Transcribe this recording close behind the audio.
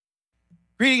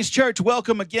Greetings, church.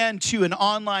 Welcome again to an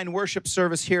online worship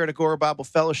service here at Agora Bible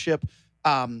Fellowship.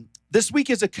 This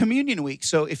week is a communion week,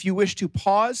 so if you wish to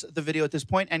pause the video at this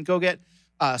point and go get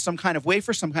some kind of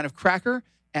wafer, some kind of cracker,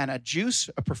 and a juice,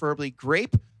 preferably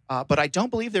grape, but I don't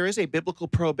believe there is a biblical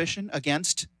prohibition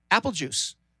against apple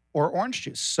juice or orange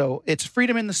juice, so it's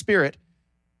freedom in the spirit.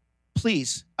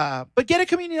 Please, but get a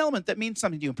communion element that means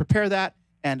something to you and prepare that,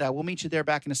 and we'll meet you there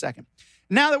back in a second.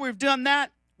 Now that we've done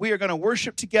that, we are going to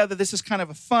worship together. This is kind of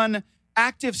a fun,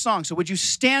 active song. So would you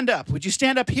stand up? Would you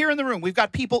stand up here in the room? We've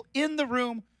got people in the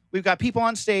room. We've got people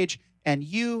on stage. And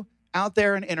you out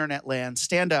there in internet land,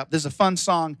 stand up. This is a fun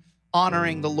song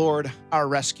honoring the Lord, our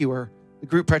rescuer. The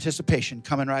group participation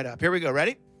coming right up. Here we go.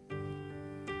 Ready?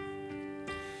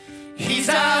 He's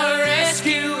our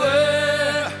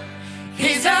rescuer.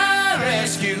 He's our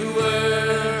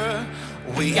rescuer.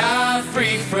 We are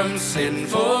free from sin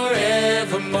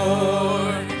forevermore.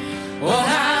 Oh,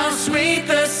 how sweet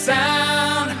the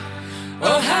sound.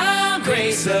 Oh, how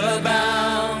grace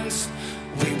abounds.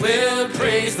 We will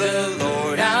praise the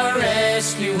Lord, our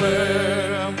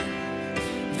rescuer.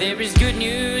 There is good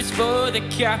news for the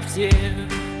captive,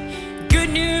 good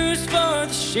news for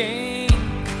the shame.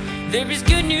 There is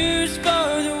good news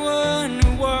for the one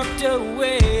who walked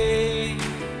away.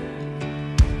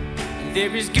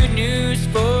 There is good news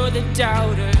for the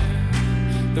doubter,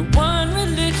 the one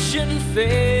religion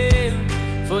failed.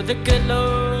 For the good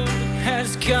Lord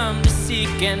has come to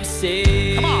seek and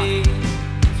save. Come on.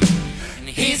 And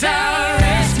He's our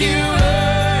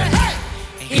rescuer.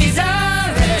 He's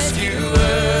our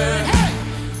rescuer.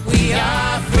 We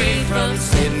are free from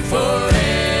sin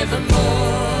forevermore.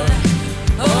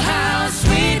 Oh, how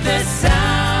sweet the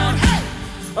sound.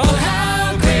 Oh,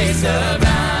 how grace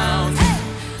abounds.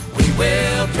 We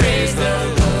will praise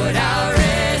the Lord, our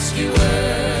rescuer.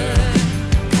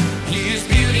 He is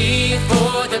beauty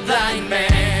for the blind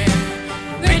man,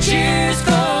 riches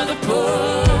for the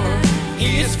poor.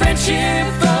 He is friendship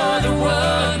for the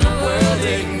one the world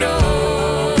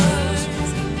ignores.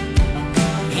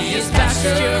 He is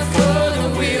pasture for the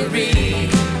weary,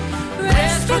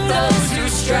 rest for those who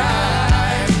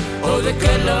strive. Oh, the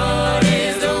good Lord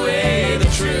is the way, the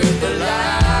truth, the life.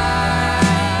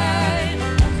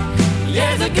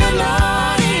 Yeah, the good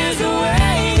Lord is the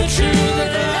way, the truth, the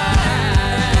life.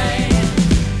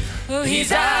 Oh,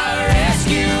 He's our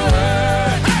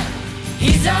rescuer.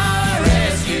 He's our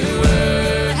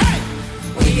rescuer.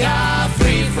 We are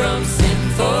free from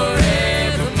sin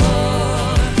forevermore.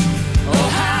 Oh,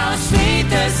 how sweet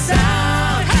the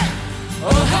sound.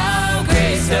 Oh, how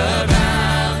grace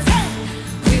abounds.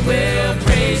 We will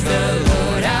praise the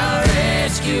Lord, our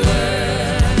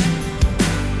rescuer.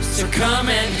 So come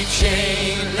and be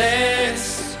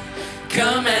chainless.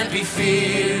 Come and be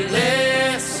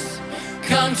fearless.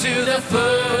 Come to the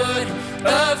foot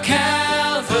of Calvary.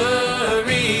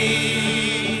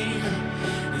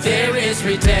 There is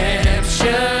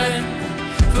redemption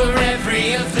for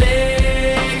every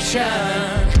affliction.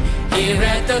 Here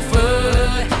at the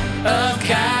foot of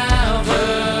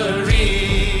Calvary.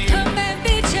 Come and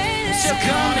be chainless. So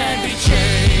come and be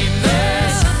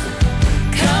chainless.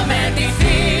 Come and be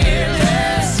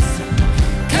fearless.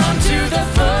 Come to the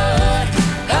foot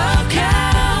of Calvary.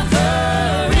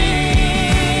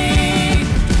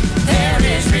 There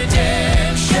is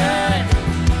redemption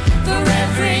for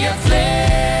every affliction.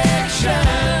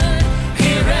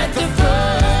 Here at the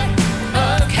foot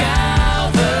of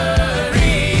Calvary.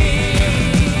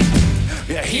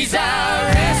 Yeah, He's our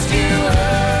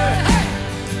rescuer.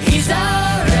 He's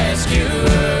our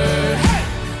rescuer.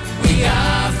 We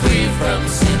are free from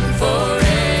sin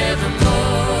forevermore.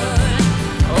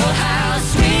 Oh, how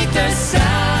sweet the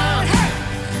sound.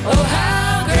 Oh,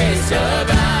 how grace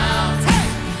abounds.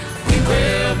 We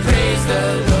will praise the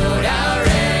Lord, our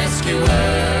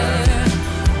rescuer.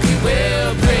 We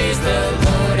will praise the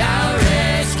Lord, our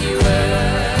rescuer.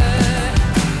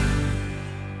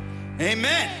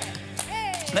 Amen.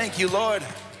 Thank you, Lord.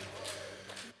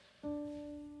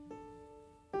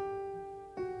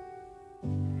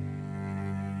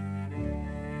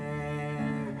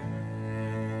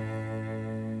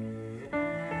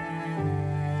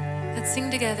 Let's sing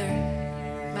together.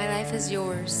 My life is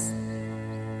yours.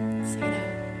 Sing it out.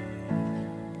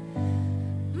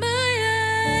 My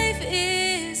life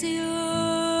is yours,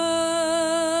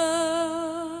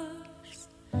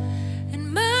 and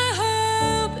my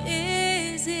hope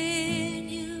is in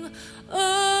you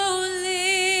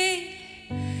only,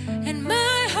 and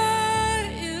my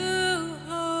heart you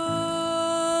hold,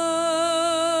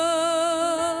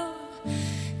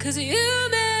 'cause you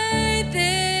made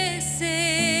this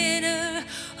sinner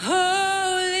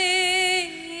holy,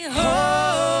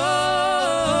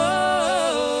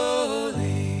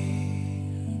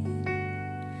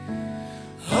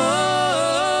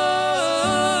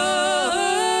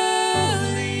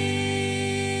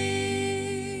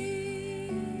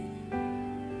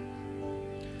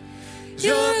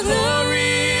 Your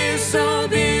glory is so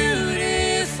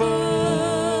beautiful.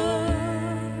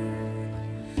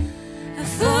 I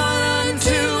fall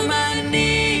onto my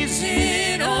knees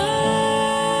in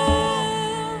awe,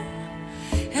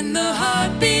 and the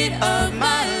heartbeat of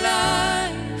my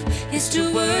life is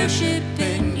to worship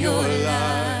in your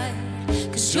light,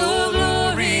 'cause your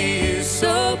glory is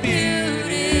so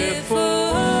beautiful.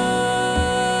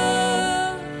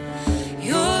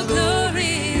 Your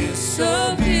glory is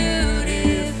so beautiful.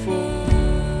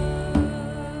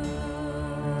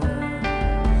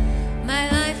 My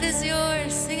life is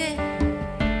yours. Sing it.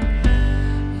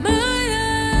 My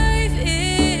life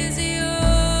is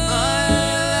yours. My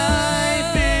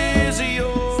life is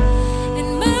yours. And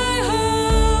my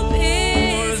hope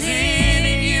is in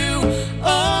you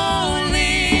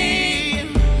only.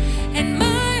 And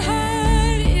my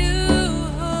heart you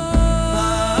hold.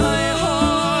 My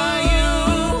heart you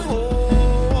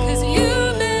hold. 'Cause you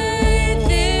made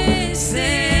this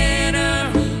sinner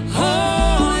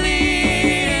holy,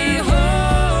 holy,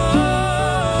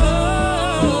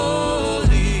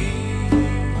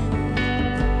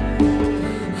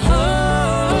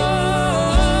 holy.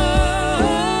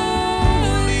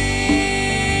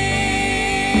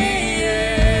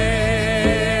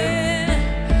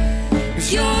 'Cause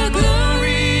your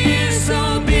glory is so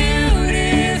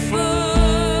beautiful.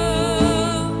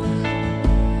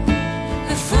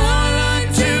 I fall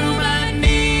onto my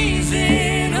knees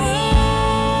in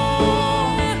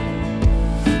awe,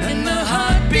 and the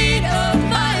heartbeat of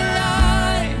my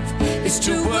life is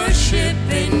to worship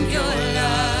in your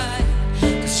light,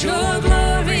 'cause your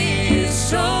glory is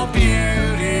so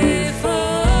beautiful.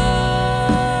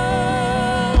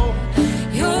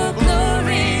 Your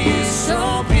glory is so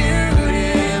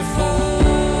beautiful.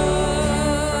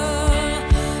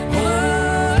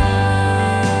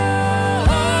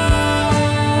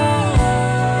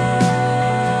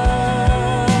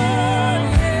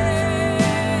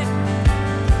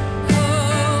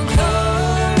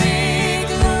 Glory,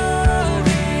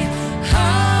 glory,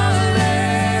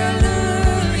 hallelujah.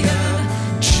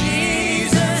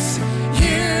 Jesus,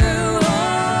 you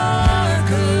are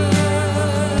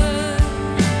good.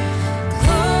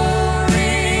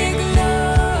 Glory,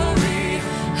 glory,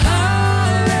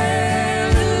 hallelujah.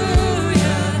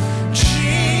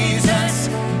 Jesus,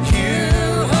 you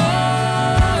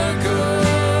are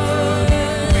good.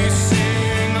 We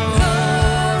sing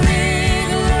glory,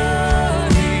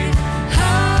 glory,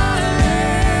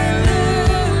 hallelujah.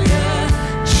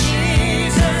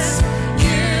 Jesus,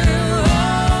 you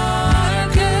are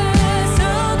good,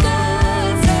 so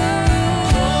good, so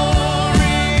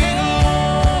glory,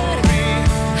 glory,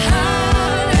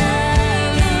 hallelujah.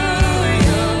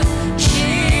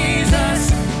 Jesus,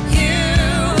 you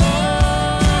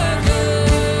are good.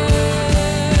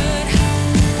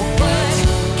 What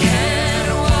can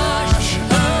wash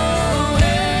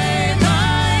away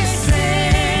my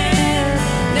sin?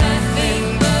 Nothing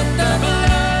but the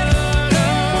blood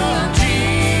of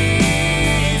Jesus.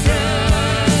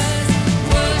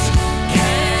 What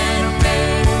can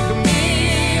make me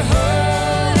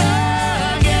whole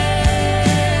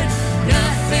again?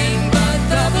 Nothing but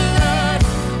the blood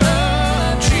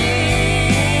of Jesus.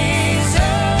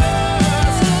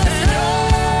 And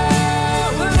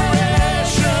oh,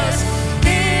 precious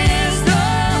is the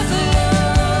flow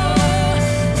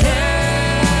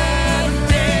that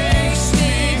makes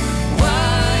me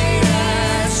white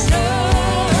as snow.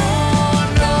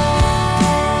 No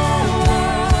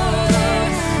other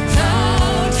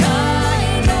fount I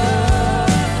know,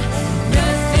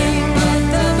 nothing but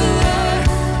the blood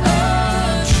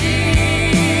of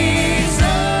Jesus.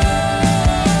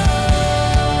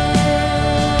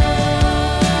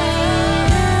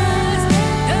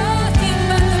 Nothing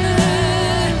but the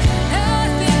blood,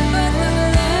 nothing but the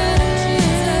blood of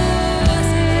Jesus.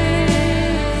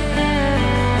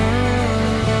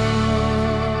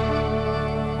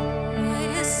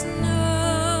 White as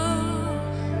snow,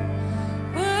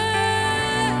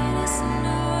 white as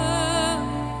snow.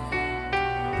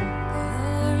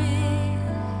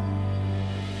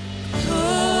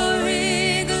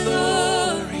 Glory,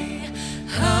 glory,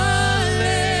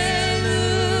 hallelujah.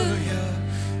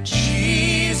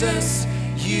 Jesus,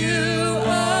 you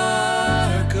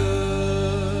are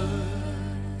good.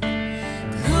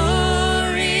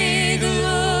 Glory,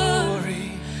 glory,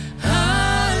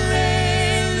 hallelujah.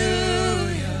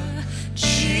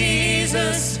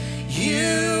 Jesus,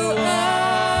 you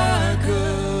are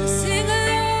good. Sing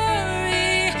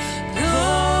glory,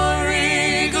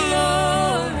 glory,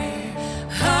 glory,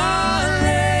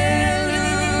 hallelujah.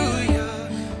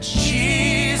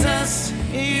 Jesus,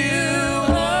 you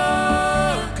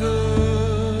are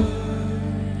good.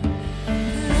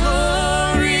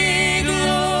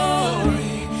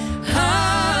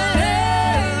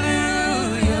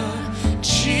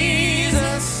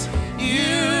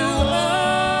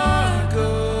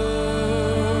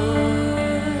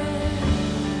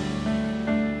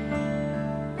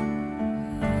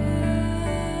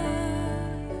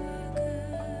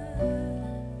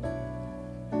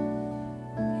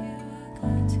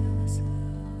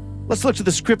 Let's look to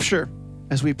the scripture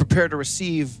as we prepare to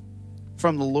receive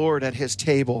from the Lord at his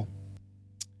table.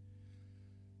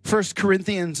 1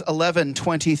 Corinthians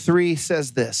 11:23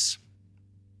 says this,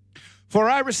 "For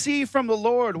I received from the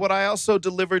Lord what I also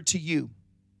delivered to you,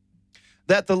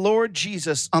 that the Lord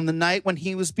Jesus, on the night when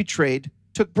he was betrayed,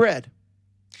 took bread.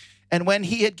 And when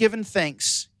he had given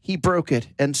thanks, he broke it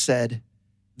and said,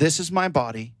 'This is my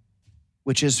body,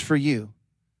 which is for you.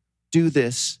 Do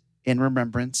this in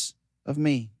remembrance of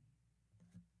me.'"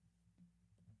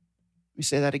 Let me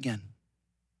say that again.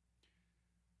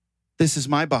 "This is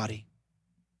my body,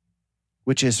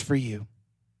 which is for you.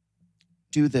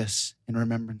 Do this in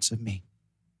remembrance of me."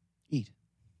 Eat.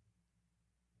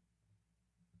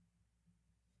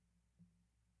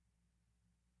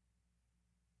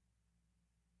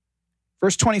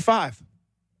 Verse 25.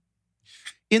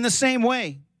 "In the same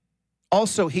way,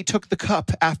 also he took the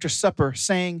cup after supper,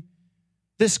 saying,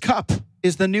 'This cup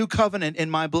is the new covenant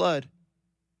in my blood.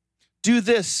 Do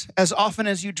this as often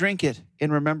as you drink it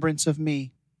in remembrance of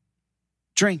me.'"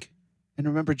 Drink and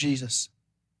remember Jesus.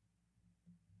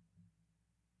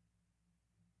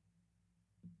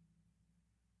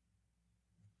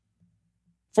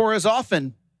 "For as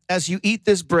often as you eat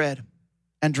this bread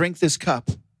and drink this cup,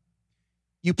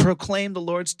 you proclaim the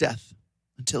Lord's death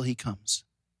until he comes."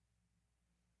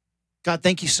 God,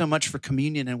 thank you so much for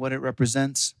communion and what it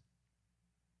represents.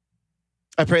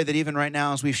 I pray that even right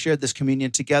now, as we've shared this communion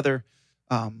together,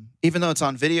 even though it's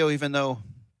on video, even though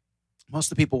most of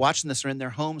the people watching this are in their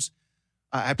homes,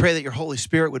 I pray that your Holy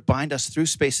Spirit would bind us through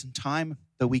space and time,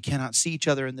 though we cannot see each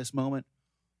other in this moment,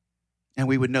 and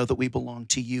we would know that we belong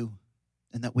to you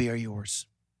and that we are yours.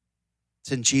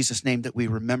 It's in Jesus' name that we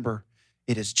remember.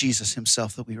 It is Jesus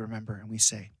himself that we remember, and we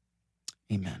say,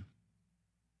 amen.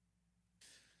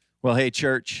 Well, hey,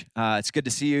 church, it's good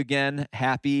to see you again.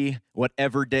 Happy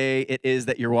whatever day it is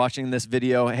that you're watching this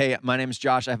video. Hey, my name is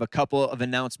Josh. I have a couple of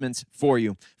announcements for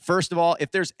you. First of all,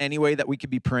 if there's any way that we could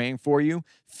be praying for you,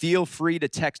 feel free to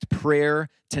text prayer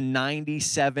to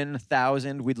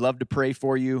 97,000. We'd love to pray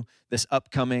for you this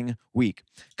upcoming week.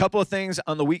 A couple of things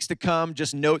on the weeks to come,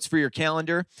 just notes for your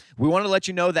calendar. We want to let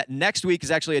you know that next week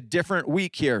is actually a different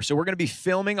week here. So we're going to be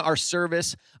filming our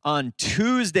service on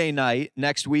Tuesday night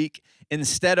next week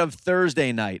instead of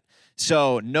Thursday night.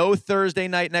 So no Thursday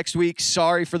night next week.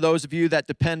 Sorry for those of you that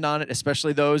depend on it,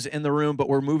 especially those in the room, but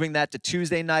we're moving that to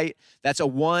Tuesday night. That's a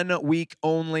 1 week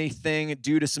only thing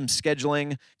due to some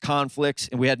scheduling conflicts,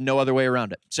 and we had no other way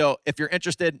around it. So if you're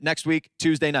interested, next week,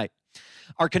 Tuesday night.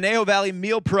 Our Conejo Valley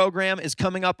meal program is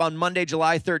coming up on Monday,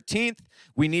 July 13th.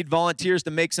 We need volunteers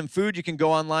to make some food. You can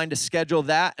go online to schedule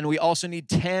that. And we also need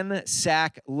 10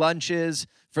 sack lunches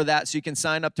for that, so you can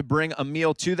sign up to bring a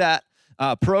meal to that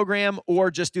program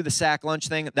or just do the sack lunch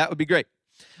thing. That would be great.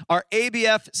 Our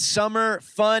ABF summer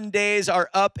fun days are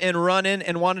up and running,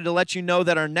 and wanted to let you know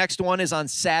that our next one is on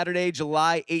Saturday,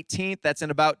 July 18th. That's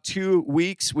in about 2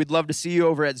 weeks. We'd love to see you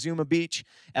over at Zuma Beach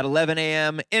at 11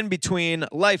 a.m. in between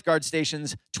lifeguard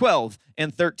stations 12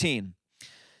 and 13.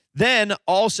 Then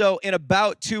also in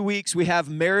about 2 weeks, we have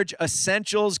Marriage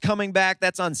Essentials coming back.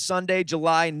 That's on Sunday,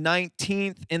 July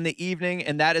 19th in the evening,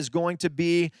 and that is going to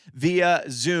be via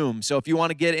Zoom. So if you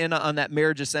want to get in on that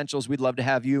Marriage Essentials, we'd love to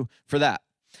have you for that.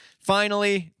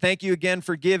 Finally, thank you again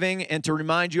for giving, and to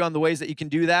remind you on the ways that you can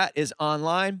do that is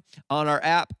online on our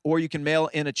app, or you can mail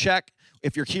in a check.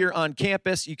 If you're here on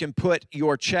campus, you can put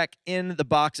your check in the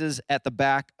boxes at the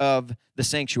back of the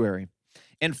sanctuary.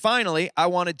 And finally, I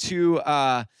wanted to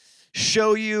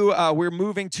show you, we're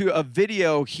moving to a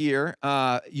video here.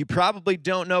 You probably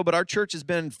don't know, but our church has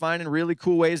been finding really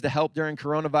cool ways to help during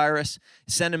coronavirus,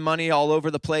 sending money all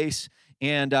over the place.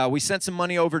 And we sent some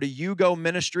money over to Yugo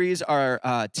Ministries,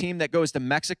 our team that goes to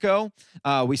Mexico.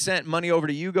 We sent money over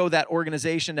to Yugo, that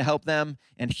organization, to help them.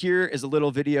 And here is a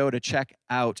little video to check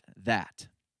out that.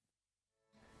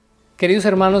 Queridos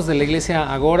hermanos de la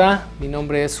Iglesia Agora, mi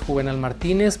nombre es Juvenal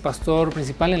Martínez, pastor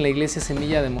principal en la Iglesia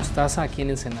Semilla de Mostaza aquí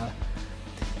en Ensenada.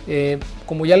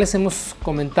 Como ya les hemos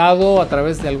comentado a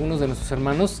través de algunos de nuestros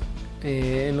hermanos,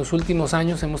 en los últimos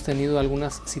años hemos tenido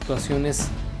algunas situaciones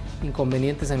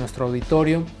inconvenientes en nuestro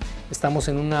auditorio. Estamos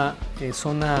en una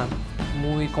zona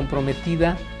muy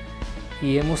comprometida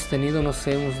y hemos tenido, no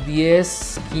sé, unos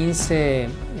 10, 15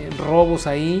 robos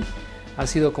ahí. Ha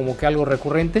sido como que algo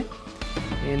recurrente.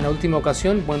 En la última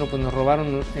ocasión, bueno, pues nos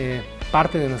robaron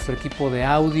parte de nuestro equipo de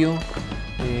audio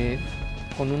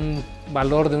con un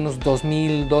valor de unos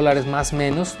 $2,000 más o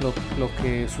menos, lo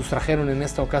que sustrajeron en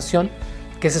esta ocasión,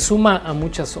 que se suma a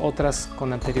muchas otras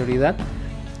con anterioridad.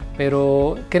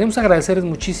 Pero queremos agradecerles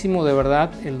muchísimo, de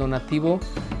verdad, el donativo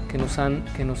que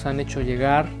nos han hecho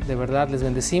llegar. De verdad, les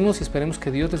bendecimos y esperemos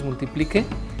que Dios les multiplique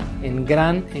en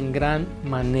gran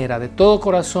manera. De todo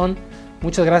corazón,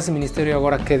 muchas gracias, Ministerio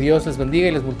Agora. Que Dios les bendiga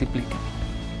y les multiplique.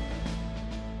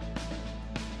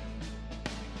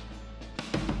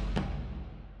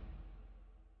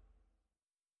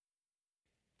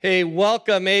 Hey,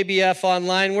 welcome ABF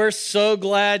Online. We're so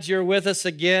glad you're with us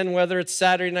again, whether it's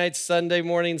Saturday night, Sunday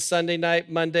morning, Sunday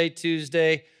night, Monday,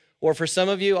 Tuesday, or for some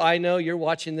of you, I know you're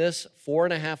watching this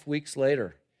 4.5 weeks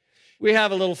later. We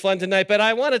have a little fun tonight, but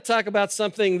I want to talk about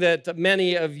something that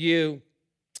many of you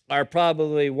are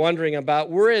probably wondering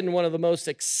about. We're in one of the most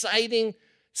exciting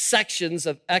sections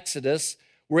of Exodus.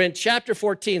 We're in chapter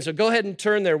 14, so go ahead and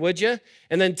turn there, would you?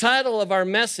 And the title of our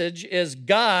message is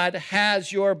God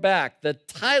Has Your Back. The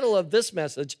title of this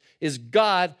message is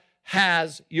God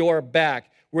Has Your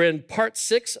Back. We're in part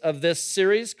 6 of this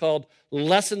series called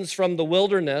Lessons from the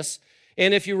Wilderness.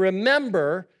 And if you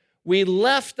remember, we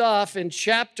left off in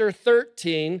chapter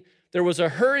 13. There was a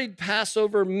hurried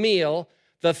Passover meal.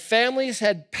 The families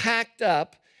had packed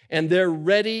up, and they're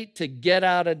ready to get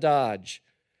out of Dodge.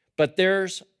 But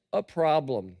there's a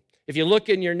problem. If you look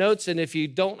in your notes, and if you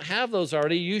don't have those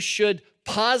already, you should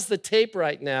pause the tape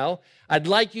right now. I'd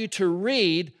like you to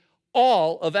read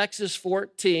all of Exodus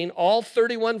 14, all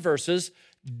 31 verses.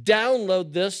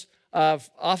 Download this off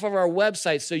of our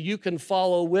website so you can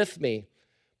follow with me.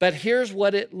 But here's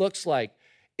what it looks like.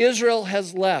 Israel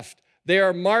has left. They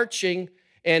are marching,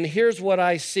 and here's what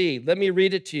I see. Let me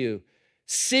read it to you.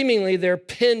 Seemingly, they're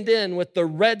pinned in with the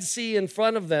Red Sea in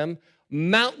front of them,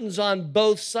 mountains on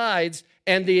both sides,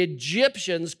 and the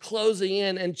Egyptians closing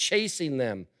in and chasing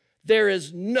them. There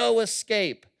is no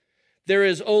escape. There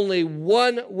is only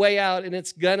one way out, and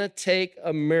it's gonna take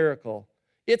a miracle.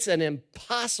 It's an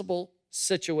impossible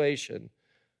situation.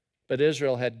 But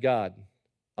Israel had God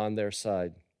on their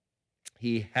side.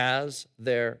 He has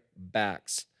their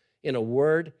backs. In a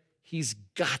word, he's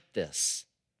got this.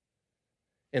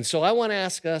 And so I want to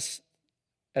ask us,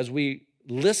 as we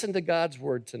listen to God's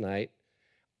word tonight,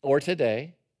 or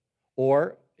today,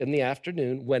 or in the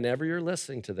afternoon, whenever you're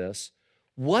listening to this,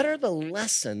 what are the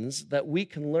lessons that we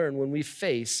can learn when we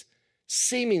face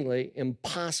seemingly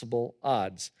impossible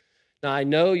odds? Now, I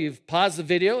know you've paused the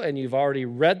video and you've already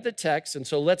read the text, and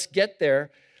so let's get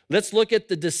there. Let's look at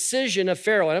the decision of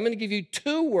Pharaoh. And I'm going to give you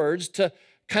 2 words to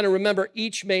kind of remember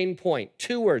each main point.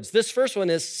 2 words. This first one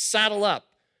is saddle up.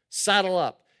 Saddle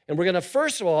up. And we're going to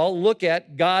first of all look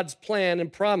at God's plan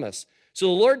and promise. So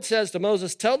the Lord says to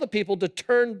Moses, tell the people to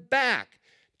turn back.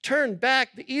 Turn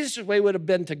back. The easiest way would have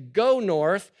been to go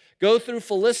north, go through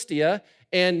Philistia,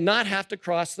 and not have to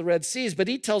cross the Red Seas. But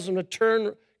he tells them to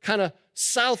turn kind of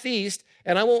southeast,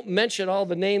 and I won't mention all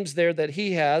the names there that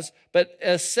he has, but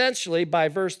essentially by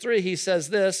verse 3, he says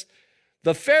this,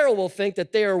 the Pharaoh will think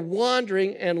that they are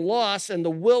wandering and lost, and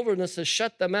the wilderness has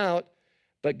shut them out.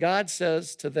 But God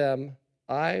says to them,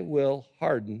 I will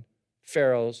harden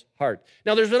Pharaoh's heart.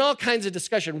 Now, there's been all kinds of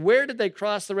discussion. Where did they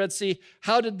cross the Red Sea?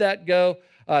 How did that go?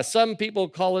 Some people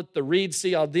call it the Reed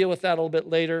Sea. I'll deal with that a little bit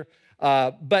later.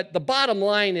 But the bottom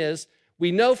line is,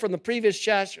 we know from the previous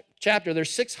chapter, there's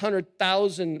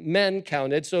 600,000 men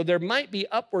counted, so there might be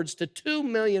upwards to 2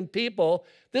 million people.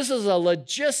 This is a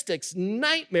logistics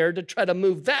nightmare to try to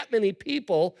move that many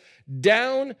people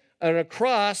down and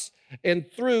across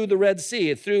and through the Red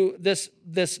Sea, through this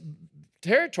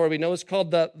territory we know is called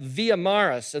the Via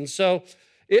Maris. And so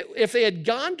if they had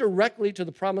gone directly to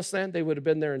the Promised Land, they would have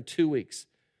been there in 2 weeks.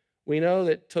 We know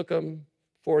that it took them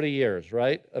 40 years,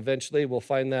 right? Eventually, we'll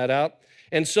find that out.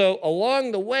 And so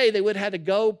along the way, they would have had to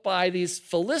go by these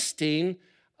Philistine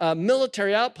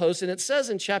military outposts. And it says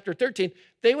in chapter 13,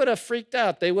 they would have freaked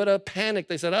out. They would have panicked.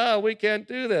 They said, we can't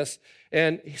do this.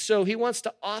 And so he wants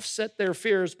to offset their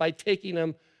fears by taking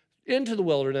them into the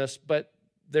wilderness, but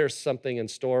there's something in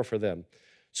store for them.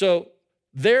 So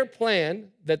their plan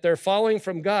that they're following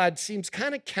from God seems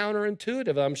kind of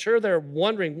counterintuitive. I'm sure they're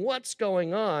wondering what's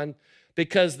going on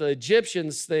because the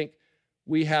Egyptians think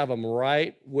we have them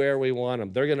right where we want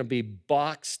them. They're going to be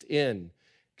boxed in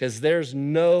because there's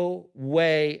no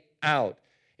way out.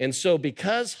 And so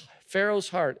because Pharaoh's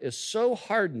heart is so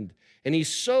hardened and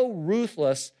he's so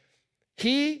ruthless,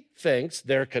 he thinks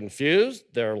they're confused,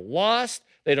 they're lost,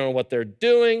 they don't know what they're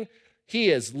doing. He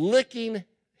is licking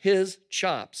his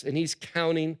chops and he's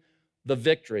counting the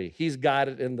victory. He's got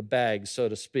it in the bag, so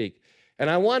to speak.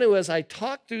 And I want to, as I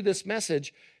talk through this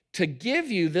message, to give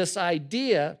you this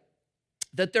idea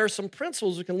that there are some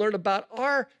principles we can learn about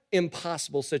our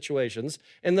impossible situations.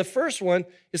 And the first one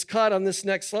is caught on this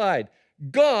next slide.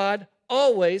 God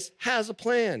always has a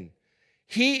plan.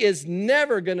 He is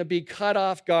never going to be caught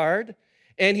off guard,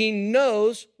 and he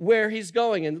knows where he's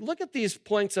going. And look at these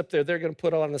points up there. They're going to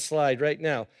put on the slide right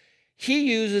now.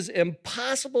 He uses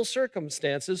impossible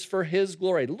circumstances for his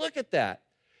glory. Look at that.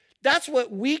 That's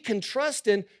what we can trust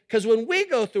in, because when we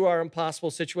go through our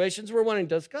impossible situations, we're wondering,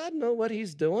 does God know what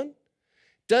he's doing?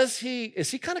 Is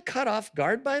he kind of caught off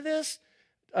guard by this?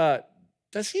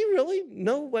 Does he really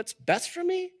know what's best for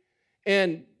me?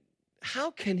 And how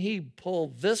can he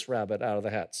pull this rabbit out of the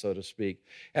hat, so to speak?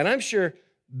 And I'm sure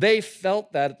they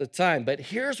felt that at the time. But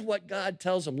here's what God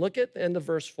tells them. Look at the end of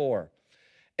verse 4.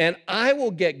 And I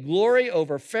will get glory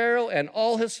over Pharaoh and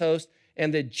all his host,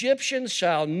 and the Egyptians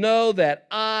shall know that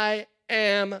I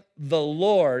am the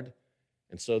Lord.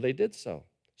 And so they did so.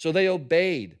 So they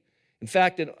obeyed. In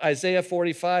fact, in Isaiah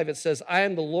 45, it says, I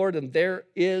am the Lord, and there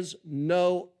is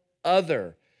no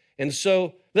other. And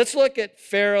so let's look at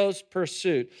Pharaoh's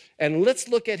pursuit, and let's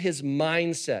look at his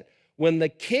mindset. When the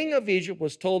king of Egypt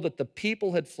was told that the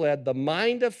people had fled, the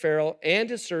mind of Pharaoh and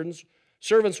his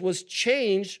servants was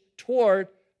changed toward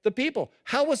the people.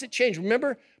 How was it changed?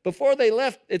 Remember, before they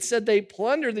left, it said they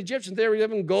plundered the Egyptians. They were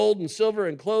given gold and silver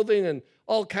and clothing and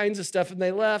all kinds of stuff, and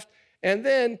they left. And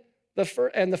then the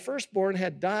firstborn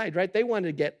had died, right? They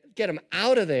wanted to get him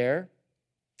out of there.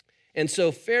 And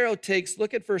so Pharaoh takes,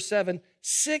 look at verse 7,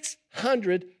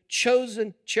 600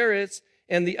 chosen chariots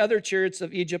and the other chariots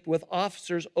of Egypt with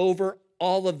officers over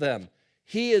all of them.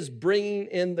 He is bringing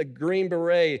in the Green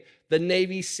Beret, the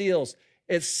Navy SEALs.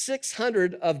 It's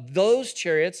 600 of those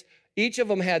chariots. Each of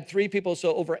them had 3 people,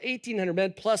 so over 1,800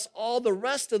 men, plus all the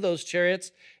rest of those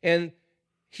chariots. And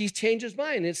he changed his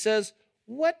mind. It says,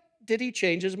 what did he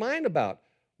change his mind about?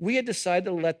 We had decided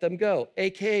to let them go.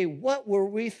 AKA, what were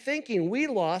we thinking? We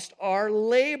lost our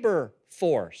labor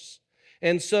force.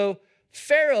 And so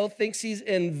Pharaoh thinks he's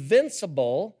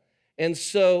invincible. And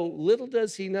so little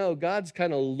does he know, God's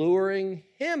kind of luring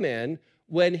him in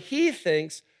when he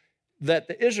thinks that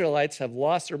the Israelites have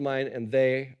lost their mind and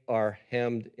they are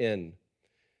hemmed in.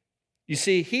 You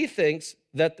see, he thinks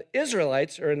that the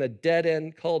Israelites are in a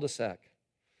dead-end cul-de-sac.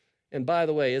 And by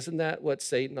the way, isn't that what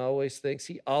Satan always thinks?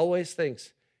 He always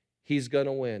thinks he's going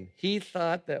to win. He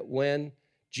thought that when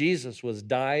Jesus was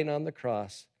dying on the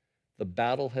cross, the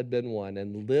battle had been won.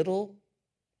 And little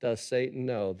does Satan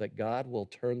know that God will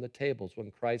turn the tables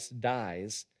when Christ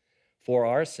dies for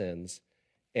our sins,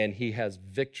 and he has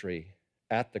victory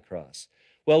at the cross.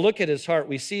 Well, look at his heart.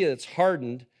 We see it's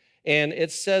hardened, and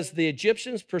it says the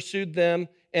Egyptians pursued them,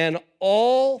 and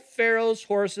all Pharaoh's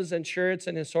horses and chariots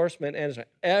and his horsemen and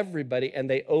everybody, and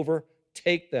they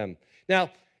overtake them.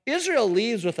 Now, Israel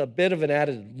leaves with a bit of an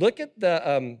attitude. Look at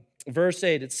the verse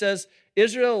 8. It says,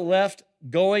 Israel left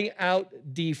going out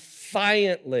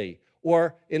defiantly,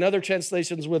 or in other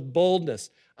translations, with boldness.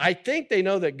 I think they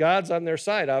know that God's on their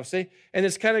side, obviously, and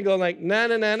it's kind of going like,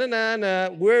 nah,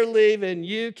 we're leaving,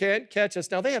 you can't catch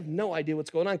us. Now, they have no idea what's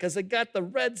going on because they got the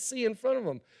Red Sea in front of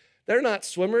them. They're not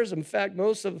swimmers. In fact,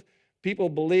 most of people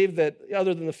believe that,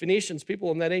 other than the Phoenicians,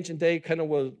 people in that ancient day kind of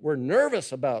were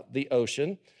nervous about the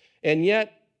ocean, and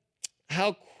yet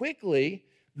how quickly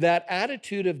that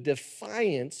attitude of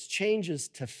defiance changes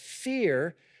to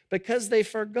fear because they've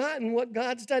forgotten what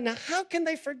God's done. Now, how can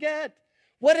they forget?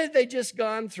 What had they just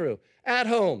gone through? At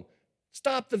home,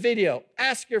 stop the video,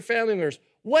 ask your family members,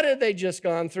 what had they just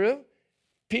gone through?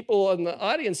 People in the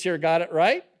audience here got it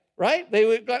right?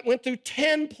 They went through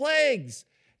 10 plagues.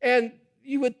 And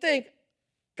you would think,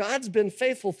 God's been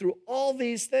faithful through all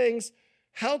these things.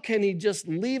 How can he just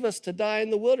leave us to die in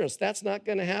the wilderness? That's not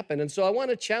going to happen. And so I want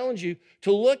to challenge you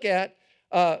to look at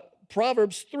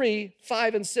Proverbs 3,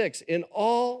 5, and 6. In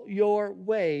all your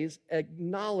ways,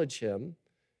 acknowledge him,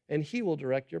 and he will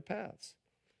direct your paths.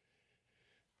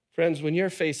 Friends, when you're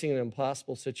facing an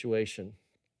impossible situation,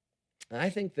 I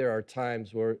think there are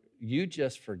times where you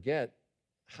just forget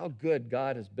how good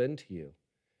God has been to you,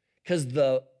 because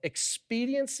the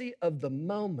expediency of the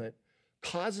moment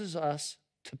causes us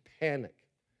to panic.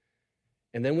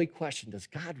 And then we question, is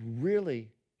God really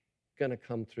going to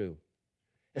come through?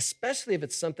 Especially if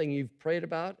it's something you've prayed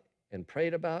about,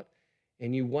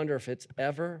 and you wonder if it's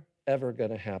ever going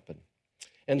to happen.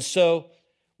 And so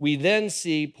we then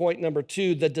see point number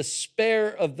 2, the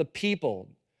despair of the people.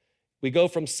 We go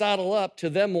from saddle up to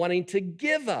them wanting to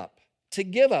give up.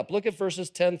 Look at verses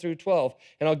 10 through 12,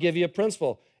 and I'll give you a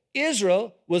principle.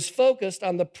 Israel was focused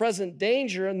on the present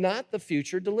danger and not the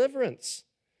future deliverance.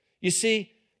 You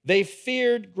see, they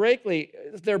feared greatly.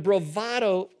 Their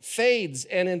bravado fades,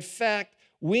 and in fact,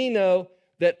 we know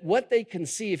that what they can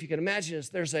see, if you can imagine, is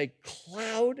there's a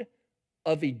cloud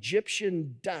of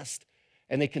Egyptian dust,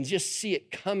 and they can just see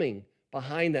it coming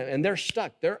behind them, and they're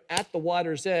stuck. They're at the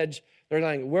water's edge. They're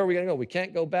like, where are we going to go? We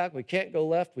can't go back. We can't go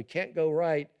left. We can't go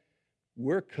right.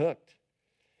 We're cooked.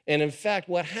 And in fact,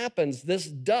 what happens, this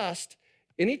dust,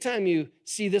 anytime you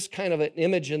see this kind of an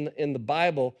image in the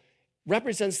Bible,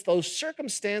 represents those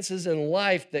circumstances in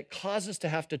life that cause us to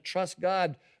have to trust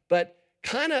God, but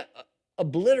kind of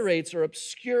obliterates or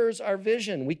obscures our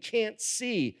vision. We can't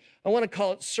see. I want to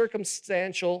call it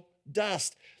circumstantial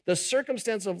dust. The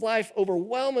circumstance of life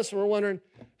overwhelm us, and we're wondering,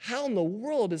 how in the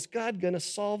world is God going to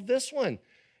solve this one?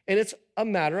 And it's a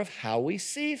matter of how we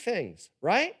see things,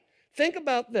 right? Think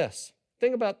about this.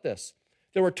 Think about this.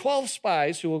 There were 12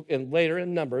 spies and later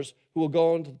in Numbers, who will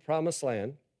go into the promised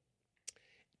land.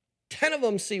 10 of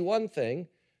them see one thing,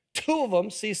 2 of them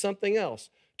see something else.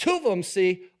 2 of them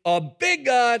see a big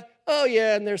God, oh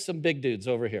yeah, and there's some big dudes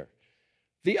over here.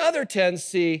 The other 10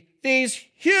 see these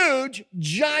huge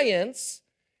giants,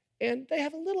 and they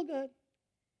have a little God.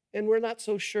 And we're not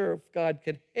so sure if God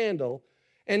can handle.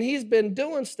 And he's been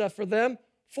doing stuff for them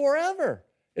forever.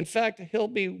 In fact, he'll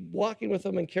be walking with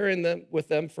them and carrying them with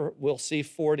them for, we'll see,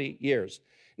 40 years.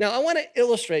 Now, I want to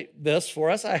illustrate this for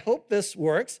us. I hope this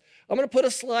works. I'm going to put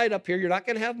a slide up here. You're not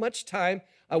going to have much time.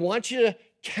 I want you to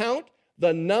count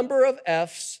the number of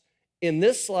F's in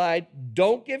this slide.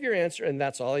 Don't give your answer, and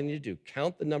that's all I need to do.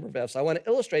 Count the number of F's. I want to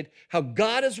illustrate how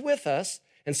God is with us,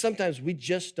 and sometimes we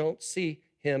just don't see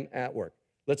him at work.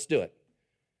 Let's do it.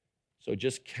 So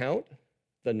just count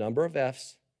the number of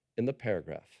F's in the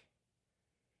paragraph.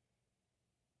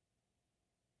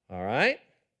 All right?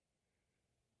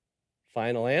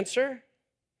 Final answer?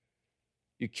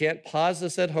 You can't pause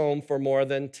this at home for more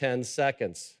than 10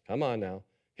 seconds. Come on now.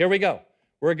 Here we go.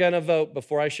 We're going to vote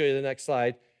before I show you the next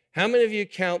slide. How many of you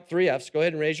count 3 F's? Go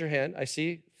ahead and raise your hand. I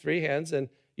see 3 hands, and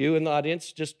you in the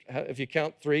audience, just if you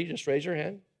count 3, just raise your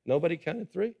hand. Nobody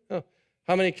counted 3? Oh.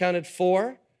 How many counted 4?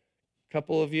 A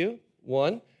couple of you.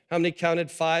 1. How many counted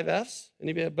 5 F's?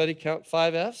 Anybody count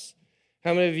 5 F's?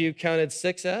 How many of you counted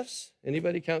 6 F's?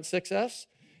 Anybody count 6 F's?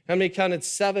 How many counted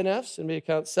 7 F's? Anybody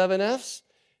count 7 F's?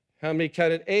 How many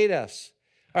counted 8 F's?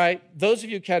 All right, those of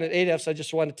you who counted 8 F's, I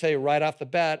just want to tell you right off the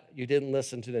bat, you didn't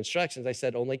listen to the instructions. I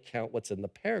said only count what's in the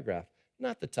paragraph,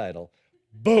 not the title.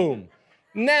 Boom.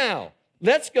 Now,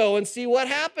 let's go and see what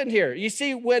happened here. You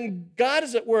see, when God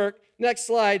is at work, next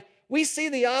slide, we see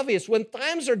the obvious. When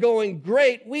times are going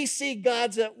great, we see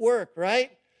God's at work,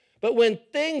 right? But when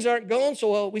things aren't going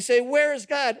so well, we say, where is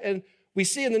God? And we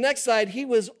see in the next slide, he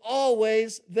was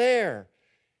always there.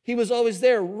 He was always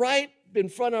there, right in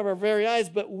front of our very eyes,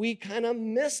 but we kind of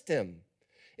missed him.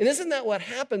 And isn't that what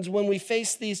happens when we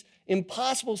face these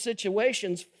impossible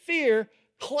situations? Fear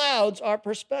clouds our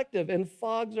perspective and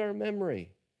fogs our memory.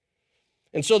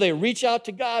 And so they reach out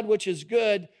to God, which is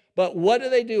good, but what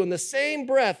do? In the same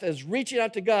breath as reaching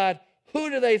out to God, who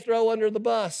do they throw under the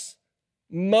bus?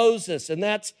 Moses, and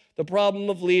that's the problem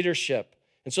of leadership.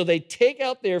 And so they take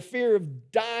out their fear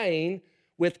of dying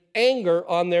with anger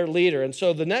on their leader. And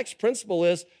so the next principle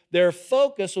is their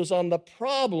focus was on the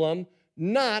problem,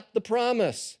 not the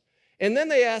promise. And then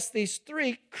they ask these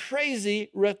 3 crazy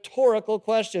rhetorical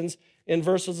questions in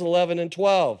verses 11 and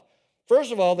 12.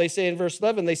 First of all, they say in verse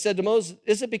 11, they said to Moses,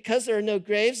 is it because there are no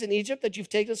graves in Egypt that you've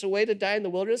taken us away to die in the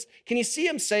wilderness? Can you see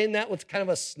him saying that with kind of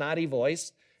a snotty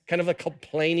voice, kind of a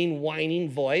complaining, whining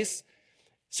voice?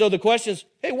 So the question is,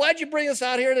 hey, why'd you bring us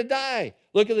out here to die?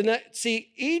 Look at the next.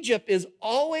 See, Egypt is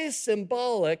always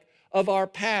symbolic of our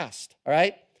past, all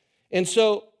right? And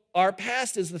so our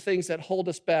past is the things that hold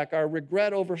us back, our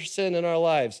regret over sin in our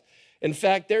lives. In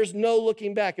fact, there's no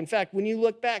looking back. In fact, when you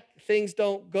look back, things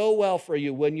don't go well for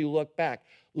you when you look back.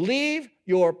 Leave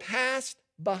your past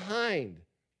behind.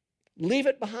 Leave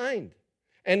it behind.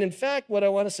 And in fact, what I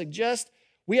want to suggest,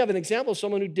 we have an example of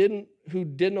someone who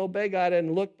didn't obey God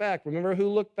and look back. Remember who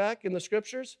looked back in the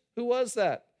scriptures? Who was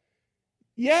that?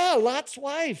 Yeah, Lot's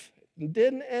wife.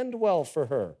 Didn't end well for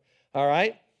her, all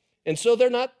right? And so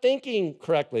they're not thinking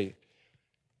correctly.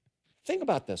 Think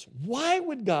about this. Why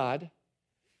would God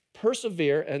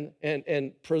persevere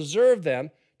and preserve them,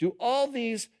 do all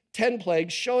these 10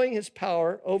 plagues showing his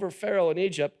power over Pharaoh in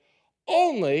Egypt,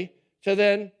 only to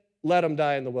then let them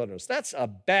die in the wilderness? That's a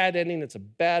bad ending. It's a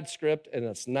bad script, and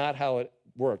it's not how it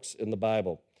works in the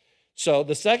Bible. So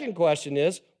the second question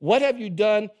is, what have you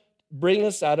done bring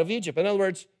us out of Egypt? In other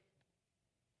words,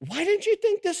 why didn't you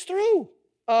think this through?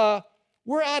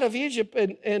 We're out of Egypt,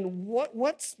 and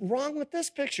what's wrong with this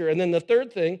picture? And then the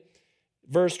third thing,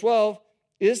 verse 12,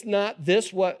 is not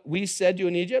this what we said to you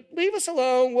in Egypt? Leave us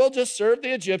alone. We'll just serve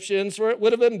the Egyptians, for it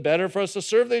would have been better for us to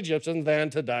serve the Egyptians than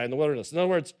to die in the wilderness. In other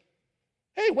words,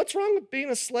 hey, what's wrong with being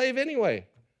a slave anyway?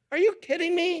 Are you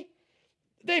kidding me?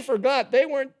 They forgot. They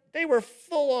were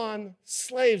full-on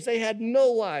slaves. They had no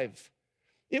life.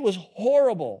 It was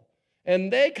horrible.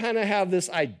 And they kind of have this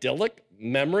idyllic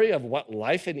memory of what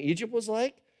life in Egypt was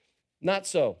like. Not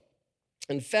so.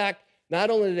 In fact, not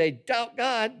only do they doubt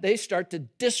God, they start to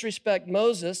disrespect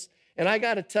Moses. And I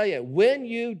got to tell you, when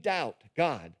you doubt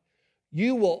God,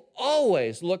 you will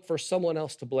always look for someone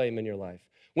else to blame in your life.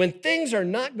 When things are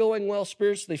not going well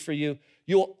spiritually for you,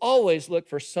 you'll always look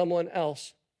for someone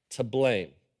else to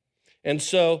blame. And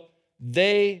so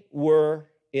they were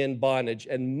in bondage,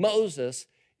 and Moses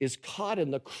is caught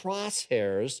in the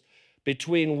crosshairs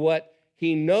between what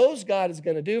he knows God is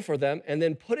going to do for them and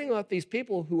then putting off these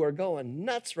people who are going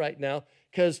nuts right now,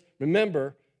 because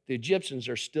remember, the Egyptians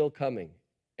are still coming,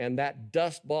 and that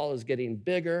dust ball is getting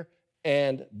bigger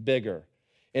and bigger.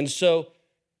 And so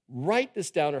write this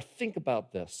down or think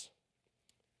about this.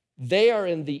 They are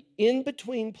in the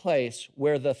in-between place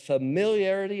where the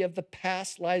familiarity of the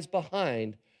past lies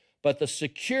behind, but the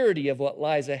security of what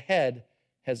lies ahead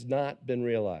has not been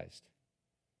realized.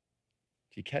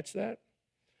 Do you catch that?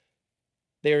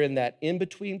 They're in that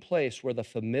in-between place where the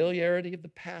familiarity of the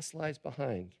past lies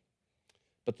behind,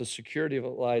 but the security of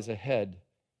what lies ahead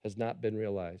has not been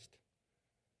realized.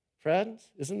 Friends,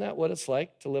 isn't that what it's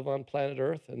like to live on planet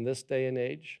Earth in this day and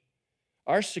age?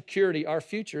 Our security, our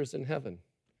future is in heaven.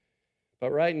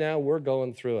 But right now, we're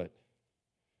going through it.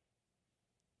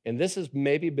 And this has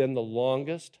maybe been the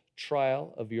longest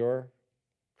trial of your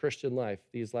Christian life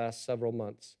these last several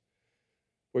months,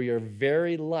 where your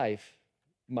very life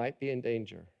might be in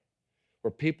danger,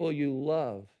 where people you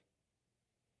love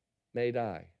may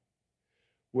die,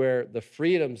 where the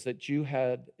freedoms that you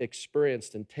had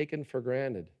experienced and taken for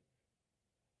granted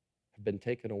have been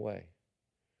taken away.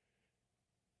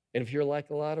 And if you're like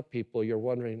a lot of people, you're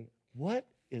wondering, what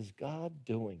is God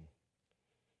doing?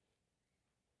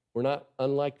 We're not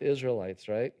unlike the Israelites,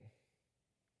 right?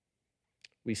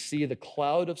 We see the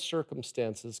cloud of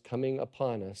circumstances coming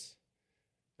upon us,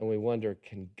 and we wonder,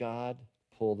 can God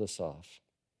pull this off?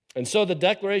 And so the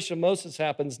declaration of Moses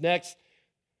happens next.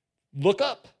 Look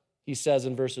up, he says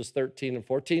in verses 13 and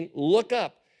 14. Look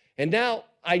up. And now,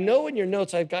 I know in your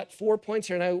notes I've got 4 points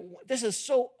here, and this is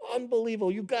so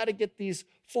unbelievable. You've got to get these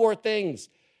 4 things,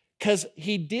 because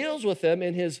he deals with them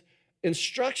in his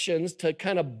instructions to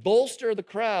kind of bolster the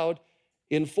crowd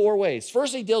in 4 ways.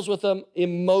 First, he deals with them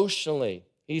emotionally.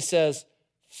 He says,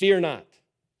 fear not.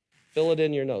 Fill it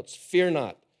in your notes. Fear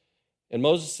not. And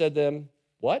Moses said to them,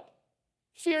 what?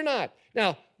 Fear not.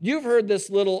 Now, you've heard this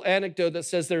little anecdote that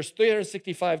says there's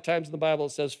 365 times in the Bible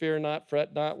it says, fear not,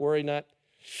 fret not, worry not.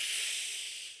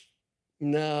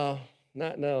 No.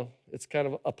 It's kind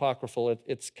of apocryphal.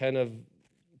 It's kind of,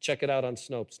 check it out on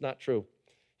Snopes. Not true.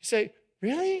 You say,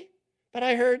 really? But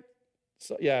I heard.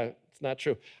 So yeah, it's not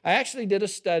true. I actually did a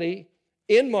study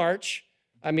in March.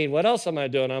 I mean, what else am I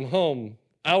doing? I'm home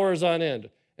hours on end.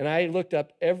 And I looked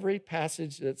up every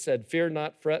passage that said, fear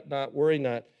not, fret not, worry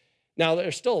not. Now,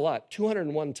 there's still a lot,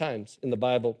 201 times in the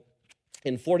Bible.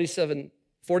 In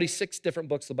 46 different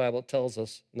books of the Bible, it tells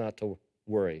us not to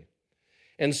worry.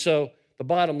 And so the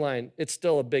bottom line, it's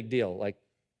still a big deal. Like,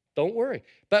 don't worry.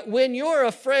 But when you're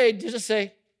afraid, you just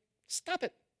say, stop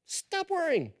it. Stop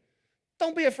worrying.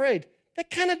 Don't be afraid.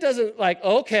 That kind of doesn't like,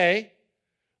 okay,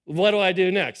 what do I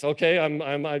do next? Okay,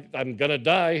 I'm gonna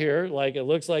die here. Like, it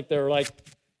looks like they're like,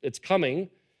 it's coming.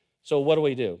 So what do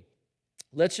we do?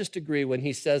 Let's just agree when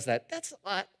he says that, that's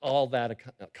not all that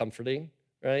comforting,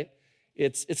 right?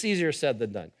 It's easier said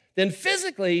than done. Then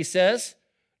physically, he says,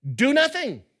 do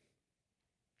nothing.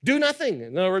 Do nothing.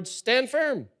 In other words, stand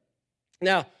firm.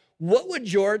 Now, what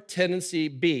would your tendency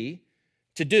be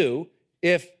to do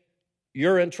if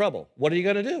you're in trouble? What are you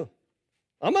going to do?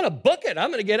 I'm going to book it. I'm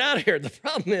going to get out of here. The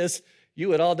problem is you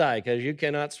would all die because you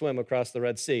cannot swim across the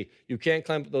Red Sea. You can't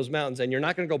climb up those mountains, and you're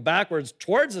not going to go backwards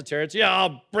towards the chariots. Yeah,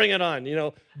 I'll bring it on.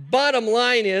 Bottom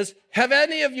line is, have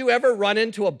any of you ever run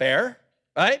into a bear,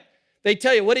 right? They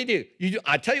tell you, what do?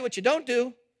 I tell you what you don't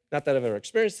do. Not that I've ever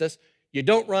experienced this. You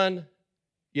don't run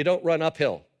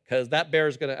uphill, because that bear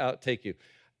is going to outtake you.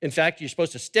 In fact, you're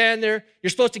supposed to stand there. You're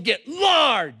supposed to get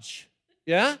large.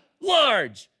 Yeah?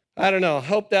 Large. I don't know. I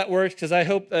hope that works, because I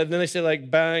hope, then they say like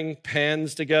bang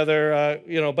pans together,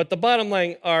 but the bottom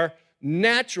line, our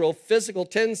natural physical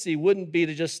tendency wouldn't be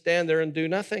to just stand there and do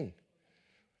nothing.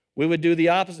 We would do the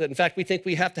opposite. In fact, we think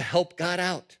we have to help God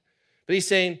out. But he's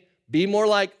saying, be more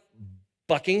like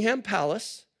Buckingham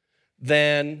Palace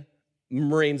than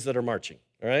Marines that are marching,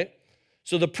 all right?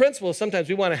 So the principle is sometimes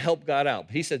we want to help God out.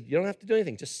 But he said, you don't have to do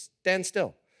anything. Just stand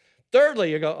still.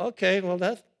 Thirdly, you go, okay, well,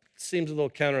 that seems a little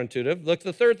counterintuitive. Look at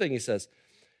the third thing he says.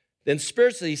 Then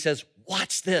spiritually, he says,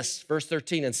 watch this, verse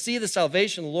 13, and see the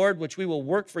salvation of the Lord, which we will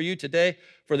work for you today.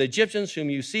 For the Egyptians whom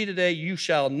you see today, you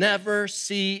shall never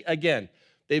see again.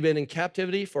 They've been in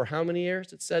captivity for how many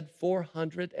years? It said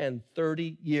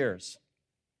 430 years.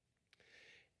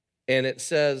 And it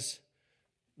says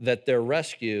that their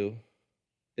rescue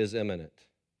is imminent.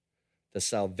 The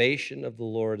salvation of the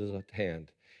Lord is at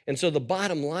hand. And so the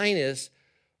bottom line is,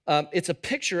 it's a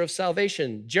picture of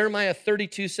salvation. Jeremiah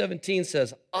 32:17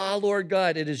 says, "Ah, Lord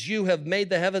God, it is you who have made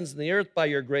the heavens and the earth by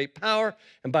your great power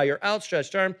and by your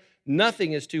outstretched arm.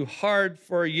 Nothing is too hard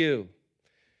for you."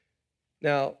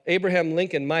 Now, Abraham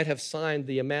Lincoln might have signed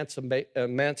the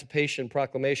Emancipation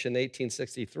Proclamation in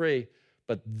 1863,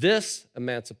 but this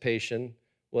emancipation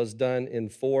was done in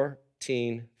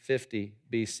 1450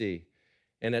 BC.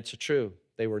 And it's true.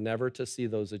 They were never to see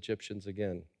those Egyptians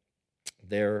again.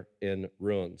 They're in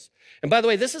ruins. And by the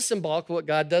way, this is symbolic of what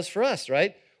God does for us,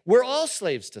 right? We're all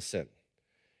slaves to sin,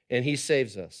 and he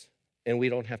saves us, and we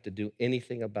don't have to do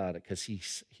anything about it because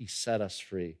he set us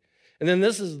free. And then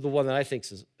this is the one that I think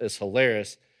is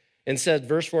hilarious, and said,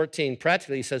 verse 14,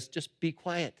 practically he says, just be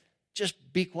quiet. Just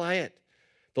be quiet.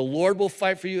 The Lord will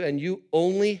fight for you, and you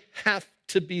only have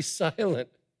to be silent.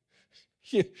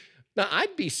 Now,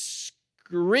 I'd be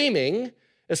screaming,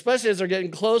 especially as they're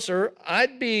getting closer.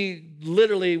 I'd be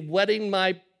literally wetting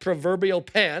my proverbial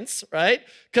pants, right?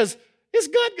 Because is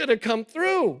God going to come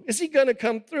through? Is he going to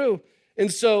come through?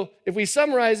 And so if we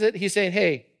summarize it, he's saying,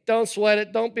 hey, don't sweat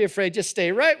it. Don't be afraid. Just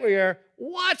stay right where you are.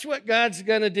 Watch what God's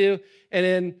going to do. And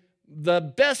in the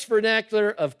best vernacular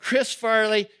of Chris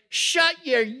Farley, shut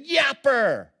your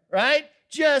yapper, right?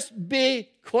 Just be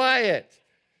quiet.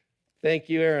 Thank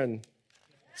you, Aaron.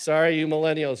 Sorry, you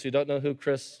millennials who don't know who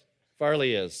Chris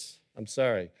Farley is. I'm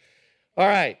sorry. All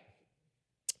right.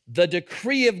 The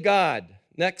decree of God.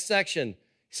 Next section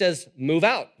says, move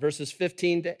out, verses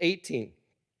 15 to 18.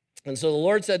 And so the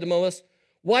Lord said to Moses,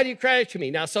 why do you cry to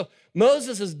me? Now, so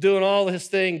Moses is doing all his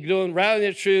thing, rallying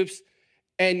the troops,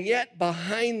 and yet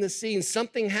behind the scenes,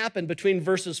 something happened between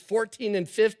verses 14 and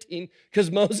 15 because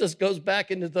Moses goes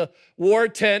back into the war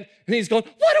tent and he's going,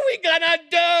 what are we gonna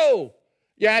do?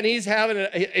 Yeah, and he's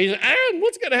Aaron,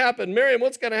 what's gonna happen? Miriam,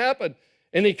 what's gonna happen?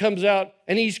 And he comes out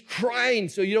and he's crying.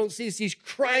 So you don't see this, he's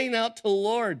crying out to the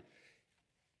Lord.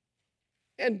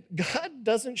 And God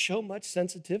doesn't show much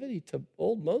sensitivity to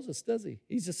old Moses, does he?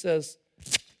 He just says,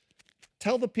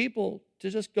 tell the people to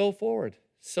just go forward.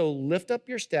 So lift up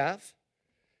your staff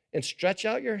and stretch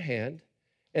out your hand,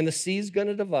 and the sea's going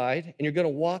to divide, and you're going to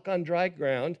walk on dry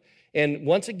ground. And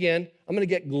once again, I'm going to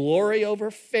get glory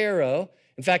over Pharaoh.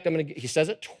 In fact, he says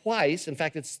it twice. In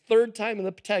fact, it's third time in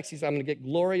the text. He says, I'm going to get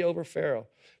glory over Pharaoh.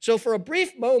 So for a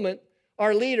brief moment,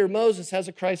 our leader, Moses, has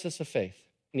a crisis of faith,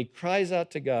 and he cries out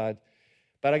to God.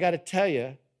 But I got to tell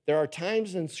you, there are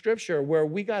times in Scripture where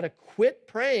we got to quit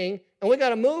praying, and we got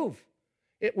to move.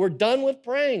 We're done with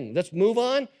praying. Let's move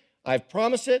on. I've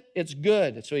promised it. It's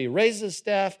good. So he raises his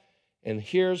staff, and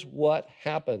here's what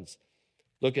happens.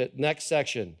 Look at next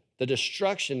section. The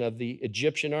destruction of the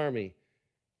Egyptian army.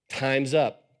 Time's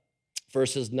up.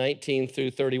 Verses 19 through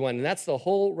 31. And that's the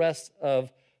whole rest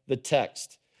of the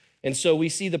text. And so we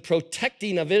see the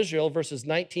protecting of Israel, verses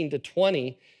 19 to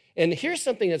 20. And here's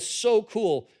something that's so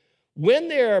cool. When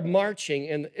they're marching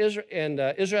and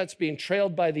Israel's being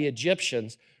trailed by the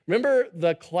Egyptians, remember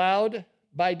the cloud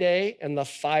by day and the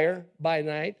fire by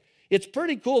night? It's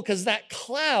pretty cool because that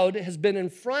cloud has been in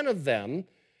front of them,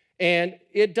 and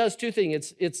it does two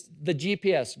things. It's the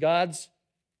GPS, God's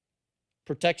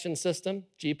protection system,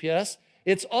 GPS.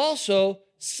 It's also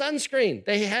sunscreen.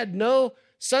 They had no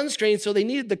sunscreen, so they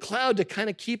needed the cloud to kind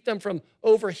of keep them from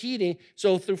overheating.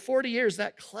 So through 40 years,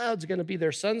 that cloud's going to be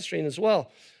their sunscreen as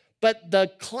well. But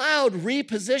the cloud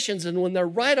repositions, and when they're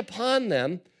right upon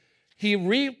them, he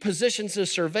repositions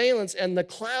his surveillance, and the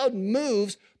cloud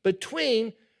moves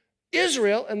between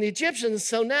Israel and the Egyptians.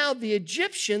 So now the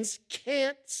Egyptians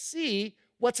can't see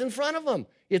what's in front of them.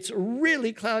 It's a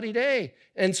really cloudy day.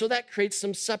 And so that creates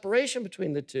some separation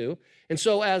between the two. And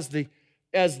so as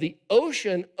the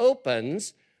ocean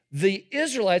opens, the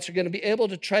Israelites are going to be able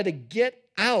to try to get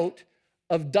out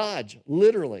of Dodge,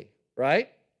 literally, right?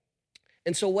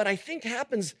 And so what I think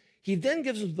happens, he then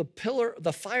gives them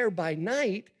the fire by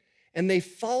night, and they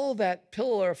follow that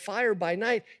pillar of fire by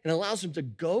night and allows them to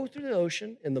go through the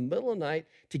ocean in the middle of the night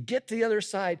to get to the other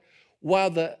side while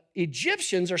the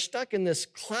Egyptians are stuck in this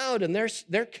cloud and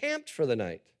they're camped for the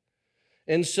night.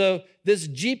 And so this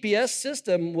GPS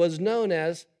system was known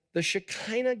as the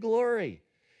Shekinah glory.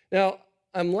 Now,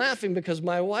 I'm laughing because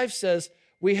my wife says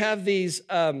we have these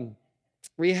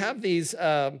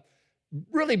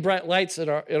really bright lights in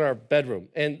our bedroom,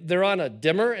 and they're on a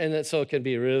dimmer, and so it can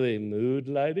be really mood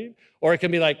lighting, or it can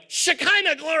be like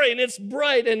Shekinah glory, and it's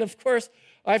bright, and of course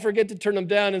I forget to turn them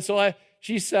down, and so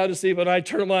she's sound asleep, and I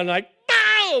turn them on, and like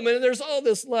boom, and there's all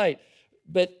this light.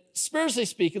 But spiritually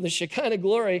speaking, the Shekinah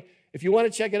glory If you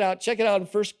want to check it out in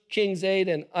 1 Kings 8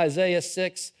 and Isaiah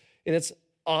 6, and it's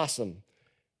awesome.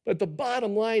 But the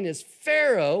bottom line is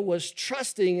Pharaoh was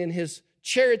trusting in his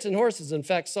chariots and horses. In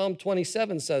fact, Psalm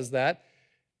 27 says that.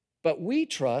 But we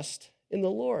trust in the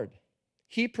Lord.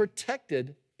 He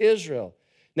protected Israel.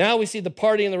 Now we see the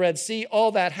party in the Red Sea.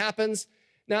 All that happens.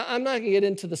 Now, I'm not going to get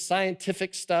into the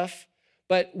scientific stuff,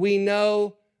 but we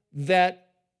know that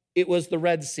it was the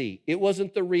Red Sea. It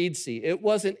wasn't the Reed Sea. It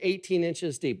wasn't 18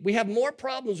 inches deep. We have more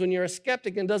problems when you're a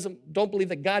skeptic and don't believe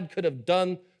that God could have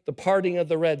done the parting of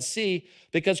the Red Sea,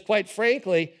 because quite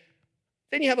frankly,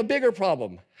 then you have a bigger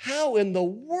problem. How in the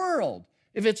world,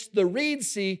 if it's the Reed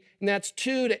Sea and that's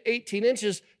 2 to 18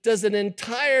 inches, does an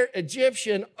entire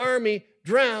Egyptian army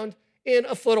drown in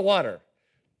a foot of water?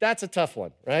 That's a tough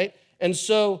one, right? And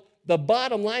so the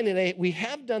bottom line today, we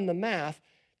have done the math.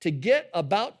 To get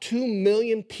about 2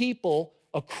 million people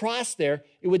across there,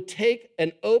 it would take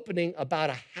an opening about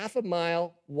a half a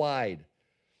mile wide.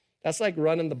 That's like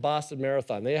running the Boston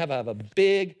Marathon. They have a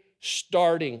big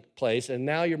starting place, and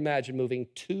now you imagine moving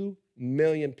 2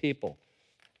 million people,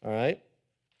 all right?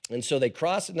 And so they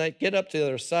cross at night, get up to the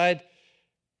other side.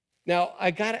 Now,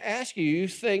 I got to ask you, you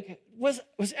think, was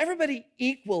everybody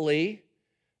equally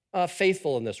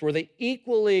faithful in this? Were they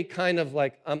equally kind of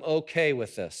like, I'm okay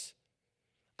with this?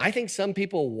 I think some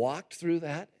people walked through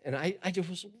that, and I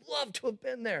just love to have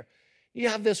been there. You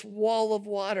have this wall of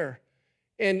water,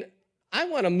 and I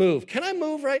want to move. Can I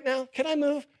move right now? Can I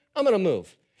move? I'm going to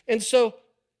move. And so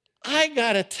I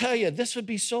got to tell you, this would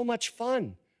be so much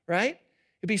fun, right?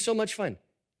 It'd be so much fun.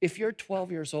 If you're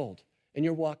 12 years old and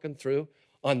you're walking through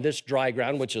on this dry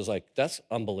ground, which is like, that's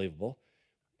unbelievable.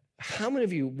 How many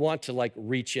of you want to like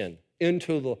reach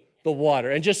into the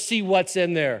water and just see what's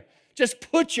in there? Just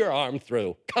put your arm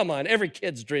through. Come on, every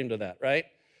kid's dreamed of that, right?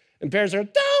 And parents are,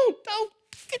 don't,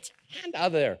 get your hand out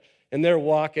of there. And they're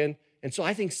walking. And so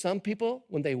I think some people,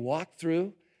 when they walk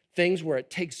through things where it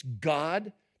takes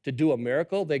God to do a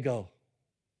miracle, they go,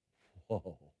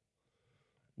 whoa,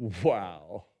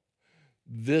 wow,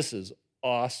 this is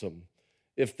awesome.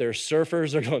 If they're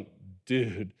surfers, they're going,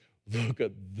 dude, look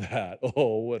at that.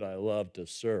 Oh, would I love to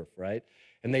surf, right?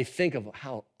 And they think of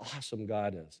how awesome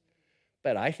God is.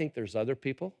 But I think there's other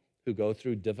people who go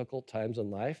through difficult times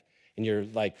in life, and you're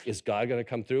like, is God going to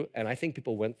come through? And I think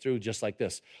people went through just like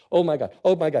this. Oh my God,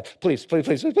 please,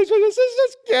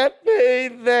 just get me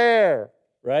there,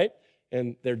 right?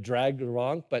 And they're dragged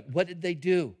along. But what did they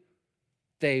do?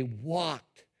 They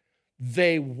walked.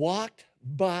 They walked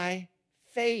by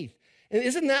faith. And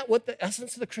isn't that what the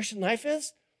essence of the Christian life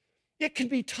is? It can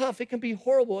be tough. It can be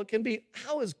horrible. It can be,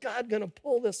 how is God going to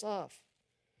pull this off?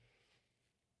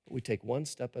 We take one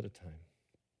step at a time,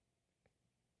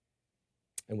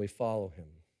 and we follow him,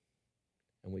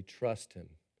 and we trust him.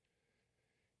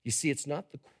 You see, it's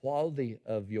not the quality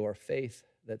of your faith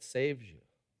that saves you.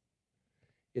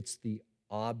 It's the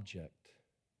object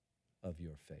of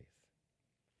your faith.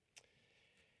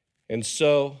 And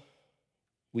so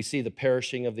we see the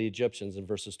perishing of the Egyptians in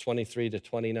verses 23 to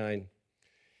 29.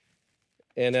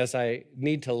 And as I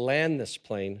need to land this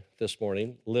plane this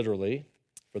morning, literally,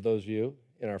 for those of you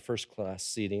in our first class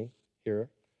seating here,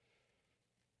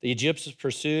 the Egyptians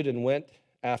pursued and went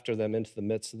after them into the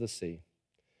midst of the sea.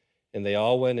 And they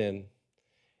all went in.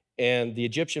 And the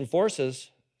Egyptian forces,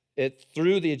 it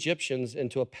threw the Egyptians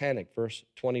into a panic, verse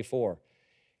 24.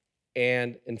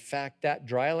 And in fact, that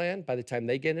dry land, by the time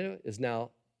they get into it, is now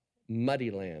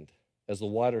muddy land as the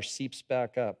water seeps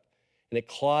back up. And it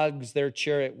clogs their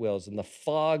chariot wheels, and the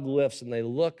fog lifts, and they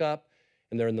look up,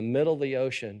 and they're in the middle of the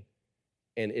ocean.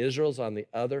 And Israel's on the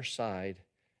other side,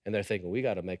 and they're thinking, we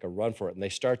got to make a run for it. And they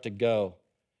start to go,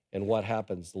 and what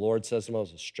happens? The Lord says to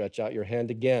Moses, stretch out your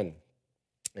hand again.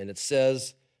 And it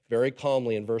says very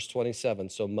calmly in verse 27,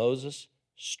 so Moses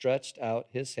stretched out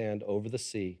his hand over the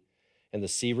sea, and the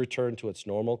sea returned to its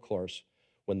normal course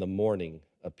when the morning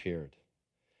appeared.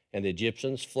 And the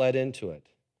Egyptians fled into it.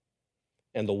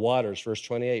 And the waters, verse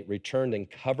 28, returned and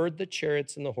covered the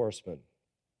chariots and the horsemen.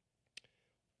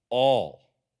 All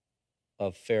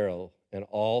of Pharaoh and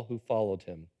all who followed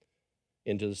him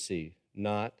into the sea,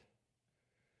 not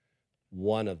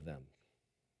one of them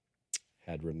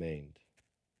had remained.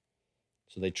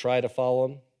 So they try to follow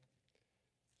him,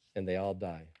 and they all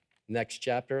die. Next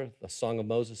chapter, the Song of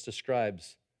Moses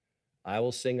describes, I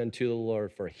will sing unto the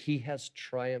Lord, for he has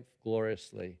triumphed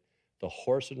gloriously, the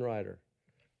horse and rider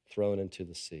thrown into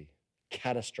the sea.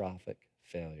 Catastrophic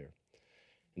failure.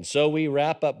 And so we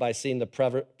wrap up by seeing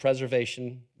the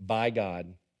preservation by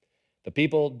God. The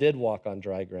people did walk on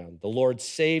dry ground. The Lord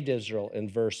saved Israel in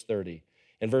verse 30.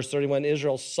 In verse 31,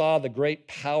 Israel saw the great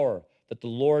power that the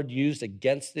Lord used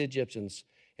against the Egyptians,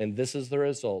 And this is the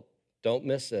result. Don't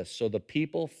miss this. So the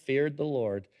people feared the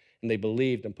Lord, and they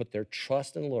believed and put their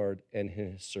trust in the Lord and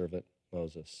in his servant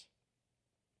Moses.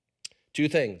 Two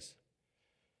things.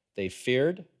 They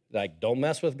feared, like, don't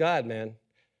mess with God, man.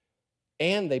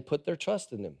 And they put their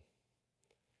trust in him.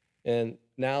 And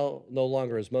now no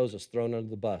longer is Moses thrown under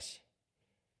the bus.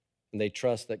 And they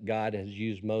trust that God has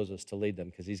used Moses to lead them,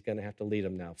 because he's going to have to lead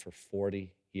them now for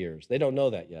 40 years. They don't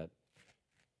know that yet.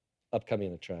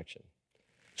 Upcoming attraction.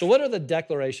 So what are the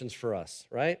declarations for us,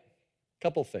 right?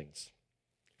 Couple things.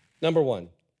 Number one,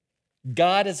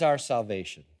 God is our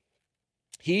salvation.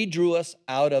 He drew us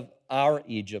out of our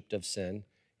Egypt of sin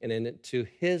and into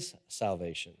his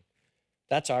salvation.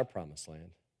 That's our promised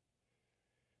land.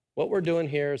 What we're doing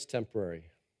here is temporary,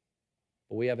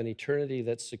 but we have an eternity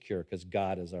that's secure because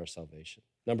God is our salvation.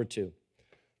 Number two,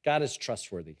 God is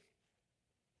trustworthy.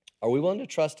 Are we willing to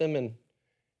trust him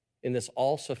in this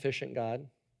all-sufficient God?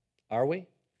 Are we?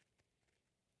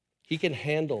 He can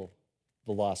handle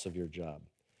the loss of your job.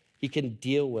 He can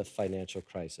deal with financial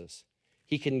crisis.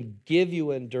 He can give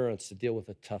you endurance to deal with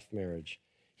a tough marriage.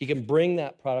 He can bring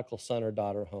that prodigal son or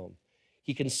daughter home.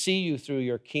 He can see you through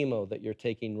your chemo that you're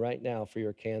taking right now for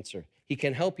your cancer. He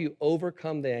can help you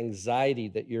overcome the anxiety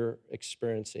that you're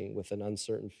experiencing with an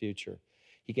uncertain future.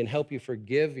 He can help you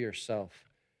forgive yourself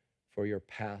for your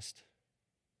past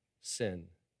sin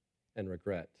and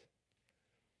regret.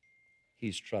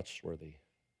 He's trustworthy.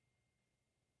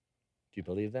 Do you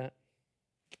believe that?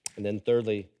 And then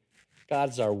thirdly,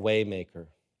 God's our way maker.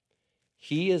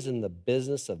 He is in the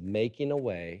business of making a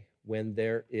way when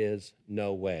there is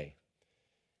no way.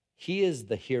 He is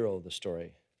the hero of the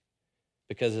story,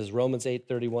 because as Romans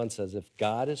 8:31 says, if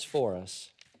God is for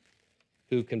us,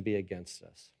 who can be against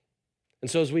us?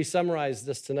 And so as we summarize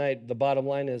this tonight, the bottom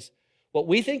line is what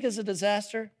we think is a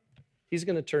disaster, he's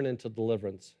going to turn into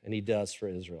deliverance, and he does for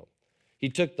Israel. He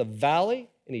took the valley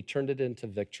and he turned it into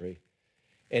victory.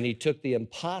 And he took the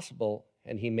impossible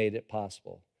and he made it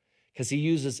possible, because he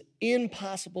uses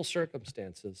impossible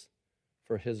circumstances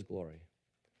for his glory.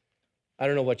 I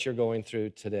don't know what you're going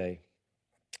through today,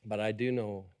 but I do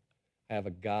know I have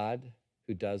a God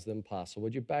who does the impossible.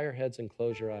 Would you bow your heads and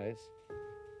close your eyes?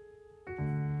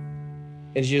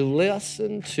 As you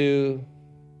listen to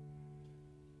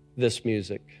this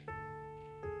music,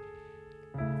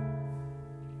 I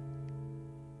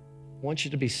want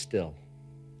you to be still.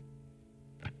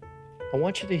 I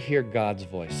want you to hear God's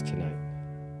voice tonight.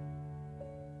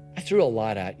 I threw a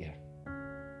lot at you.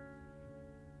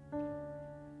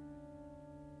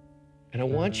 And I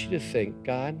want you to think,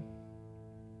 God,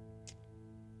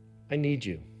 I need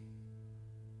you.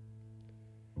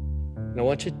 And I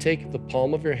want you to take the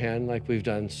palm of your hand, like we've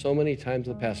done so many times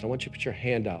in the past. I want you to put your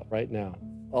hand out right now,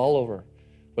 all over,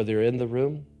 whether you're in the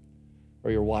room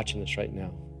or you're watching this right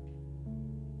now.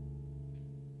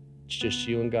 It's just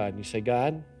you and God. And you say,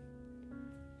 God,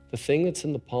 the thing that's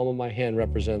in the palm of my hand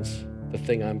represents the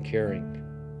thing I'm carrying.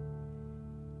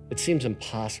 It seems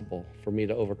impossible for me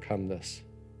to overcome this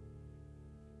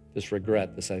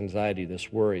regret, this anxiety, this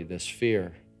worry, this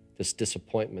fear, this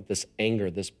disappointment, this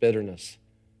anger, this bitterness,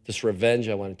 this revenge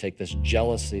I want to take, this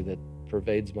jealousy that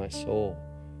pervades my soul.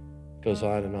 It goes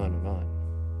on and on and on.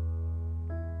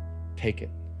 Take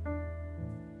it.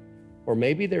 Or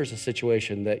maybe there's a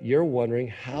situation that you're wondering,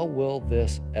 how will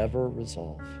this ever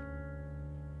resolve?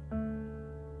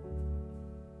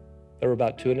 There are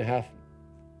about 2.5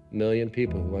 million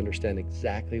people who understand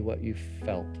exactly what you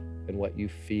felt and what you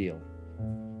feel.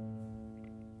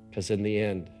 Because in the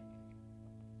end,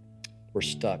 we're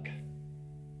stuck.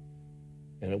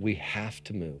 And we have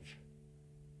to move.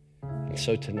 And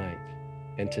so tonight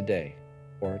and today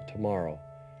or tomorrow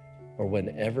or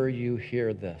whenever you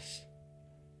hear this,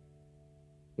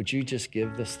 would you just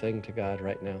give this thing to God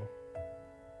right now?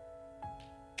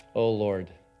 Oh Lord,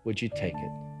 would you take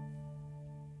it?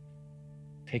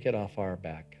 Take it off our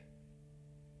back,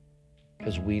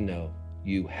 because we know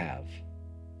you have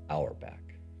our back.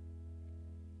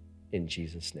 In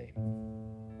Jesus' name,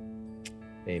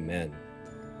 amen.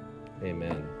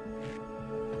 Amen.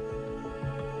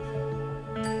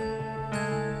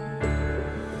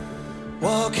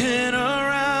 Walking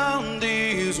around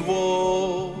these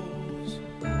walls,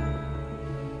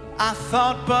 I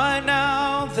thought by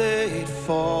now they'd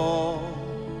fall.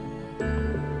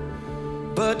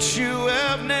 But you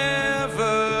have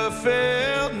never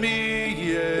failed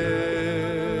me yet.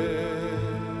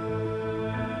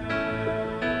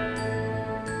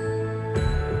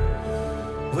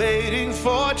 Waiting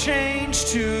for change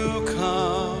to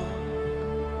come,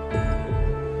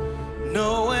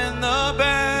 knowing the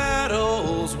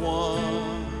battle's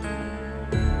won.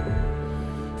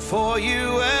 For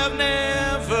you have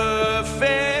never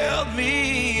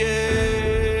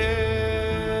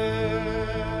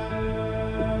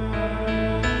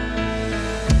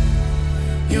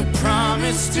Your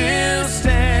promise still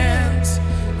stands.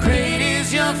 Great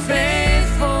is your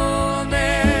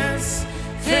faithfulness,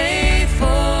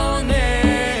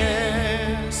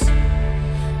 faithfulness.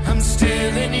 I'm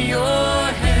still in your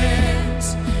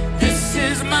hands. This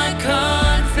is my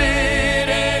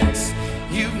confidence.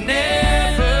 You've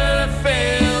never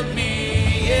failed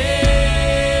me yet.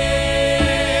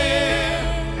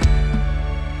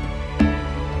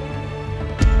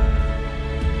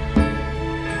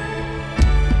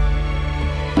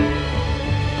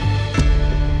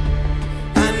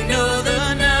 I know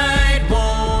the night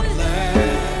won't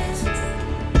last.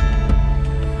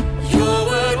 Your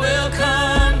word will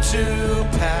come to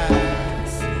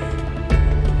pass.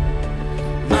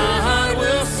 My heart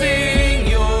will sing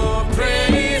your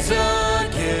praise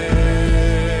again.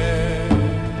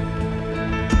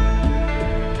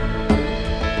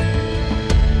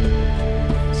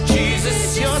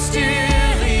 Jesus, you're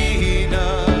still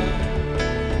enough.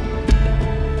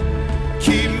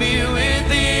 Keep me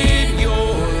within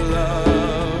your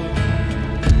love.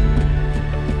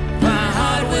 My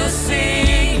heart will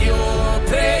sing your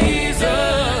praise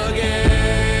again.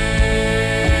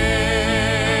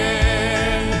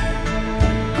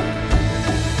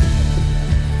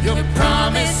 Your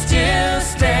promise still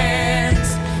stands.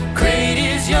 Great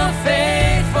is your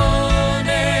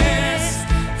faithfulness,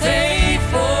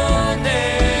 faithfulness.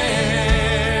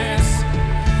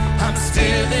 I'm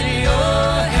still in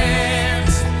your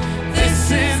hands.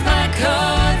 This is my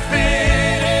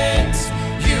confidence.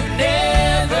 You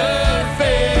never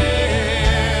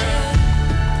fail.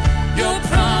 Your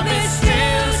promise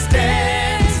still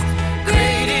stands.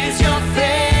 Great is your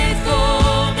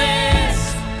faithfulness,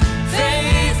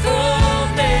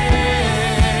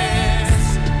 faithfulness.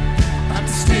 I'm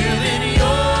still in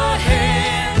your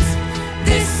hands.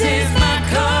 This is my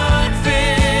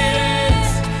confidence.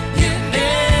 You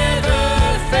never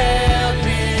failed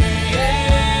me yet.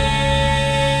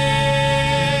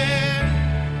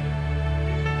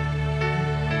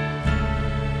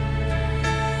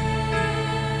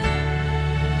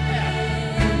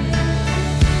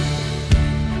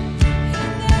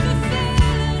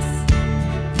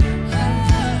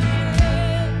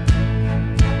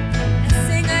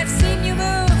 Sing, I've seen you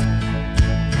move.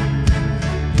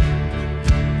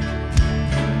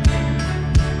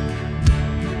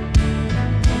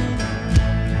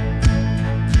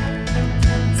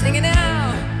 Sing it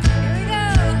now. Here we go.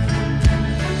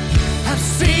 I've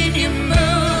seen you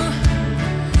move.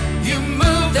 You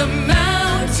move the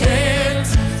mountains,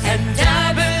 and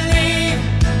I believe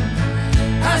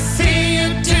I see you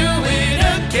do it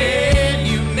again.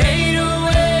 You made a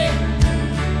way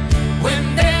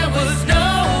when there was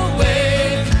no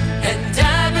way, and I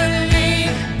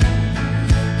believe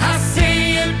I see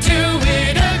you do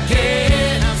it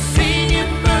again. I've seen you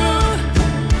move.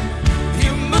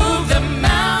 You move the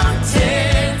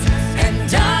mountains, and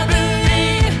I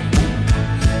believe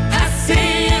I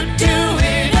see you do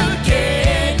it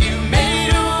again. You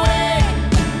made a way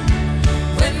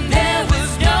when there was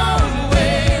no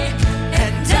way,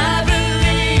 and I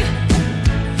believe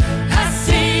I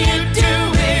see you do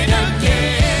it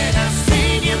again. I've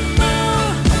seen you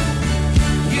move.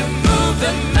 You move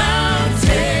the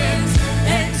mountains,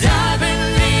 and I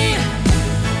believe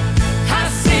I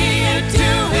see you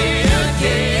do it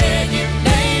again. You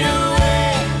made a way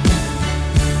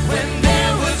when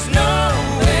there was no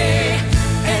way,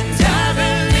 and I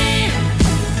believe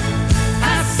I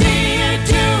see you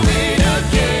do it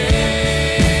again.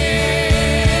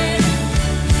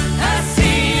 I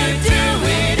see you do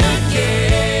it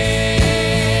again.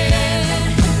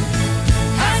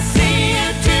 I see you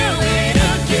do it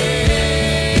again.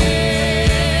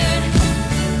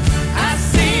 I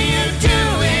see you do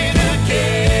it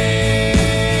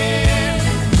again.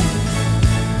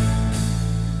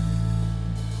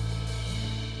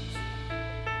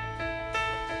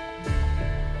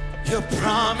 Your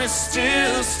promise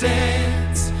still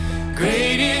stands.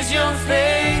 Great is your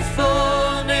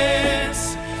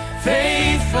faithfulness,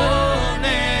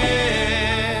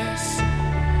 faithfulness.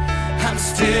 I'm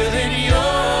still in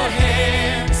your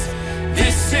hands.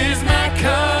 This is my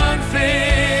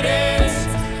confidence.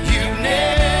 You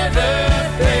never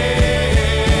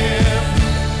fail.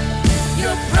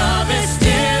 Your promise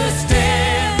still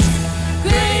stands.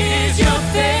 Great is your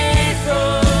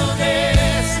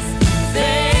faithfulness,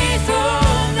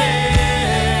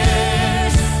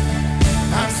 faithfulness.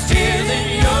 I'm still in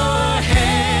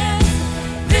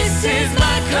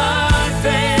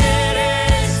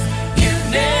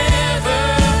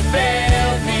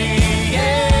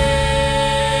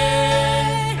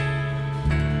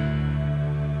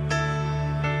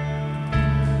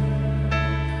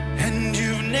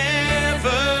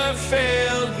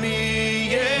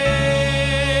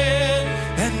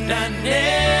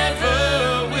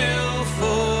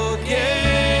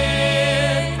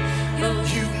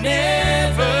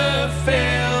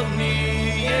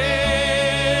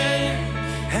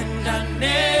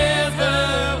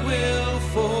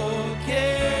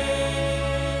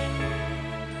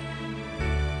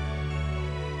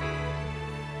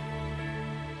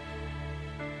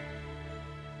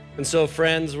And so,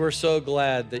 friends, we're so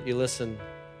glad that you listened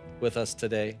with us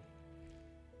today.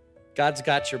 God's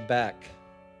got your back.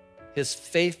 His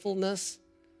faithfulness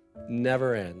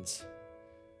never ends.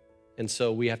 And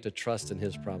so we have to trust in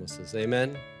his promises.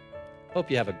 Amen. Hope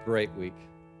you have a great week.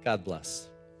 God bless.